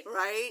 right?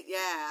 Right,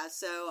 yeah.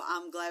 So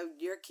I'm glad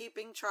you're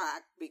keeping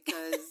track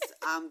because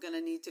I'm going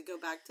to need to go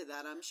back to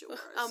that, I'm sure.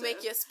 I'll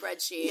make you a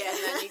spreadsheet and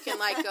then you can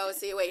like go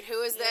see, wait,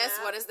 who is this?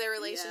 What is their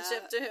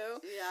relationship to who?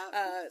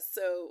 Yeah.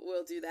 So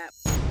we'll do that.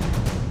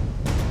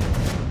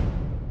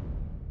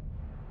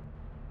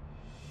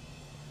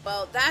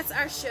 Well, that's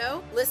our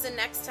show. Listen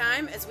next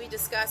time as we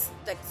discuss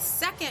the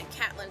second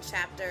Catelyn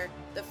chapter,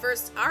 the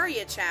first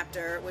Arya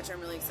chapter, which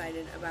I'm really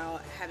excited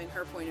about having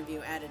her point of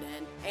view added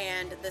in,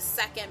 and the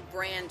second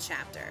Bran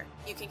chapter.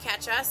 You can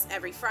catch us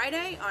every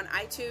Friday on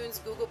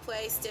iTunes, Google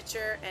Play,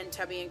 Stitcher, and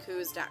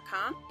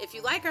tubbyandcoos.com. If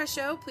you like our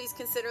show, please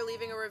consider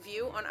leaving a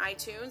review on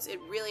iTunes.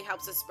 It really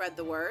helps us spread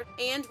the word.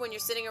 And when you're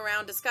sitting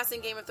around discussing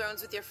Game of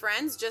Thrones with your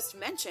friends, just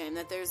mention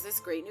that there's this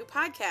great new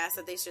podcast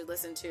that they should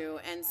listen to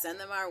and send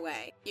them our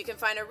way. You can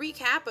find a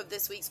recap of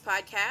this week's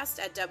podcast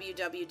at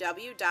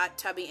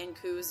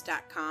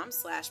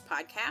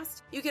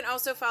www.tubbyandcoos.com/podcast. You can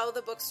also follow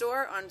the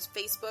bookstore on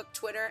Facebook,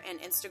 Twitter,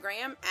 and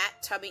Instagram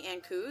at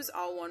tubbyandcoos,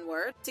 all one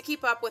word, to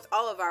keep up with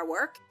all of our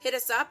work. Hit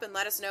us up and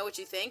let us know what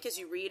you think as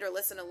you read or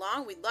listen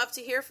along. We'd love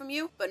to hear from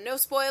you, but no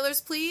spoilers,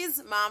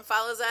 please. Mom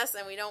follows us,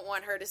 and we don't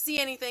want her to see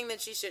anything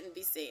that she shouldn't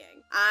be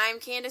seeing.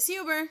 I'm Candace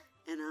Huber.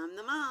 And I'm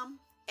the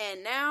mom.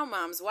 And now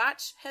Mom's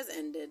Watch has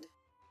ended.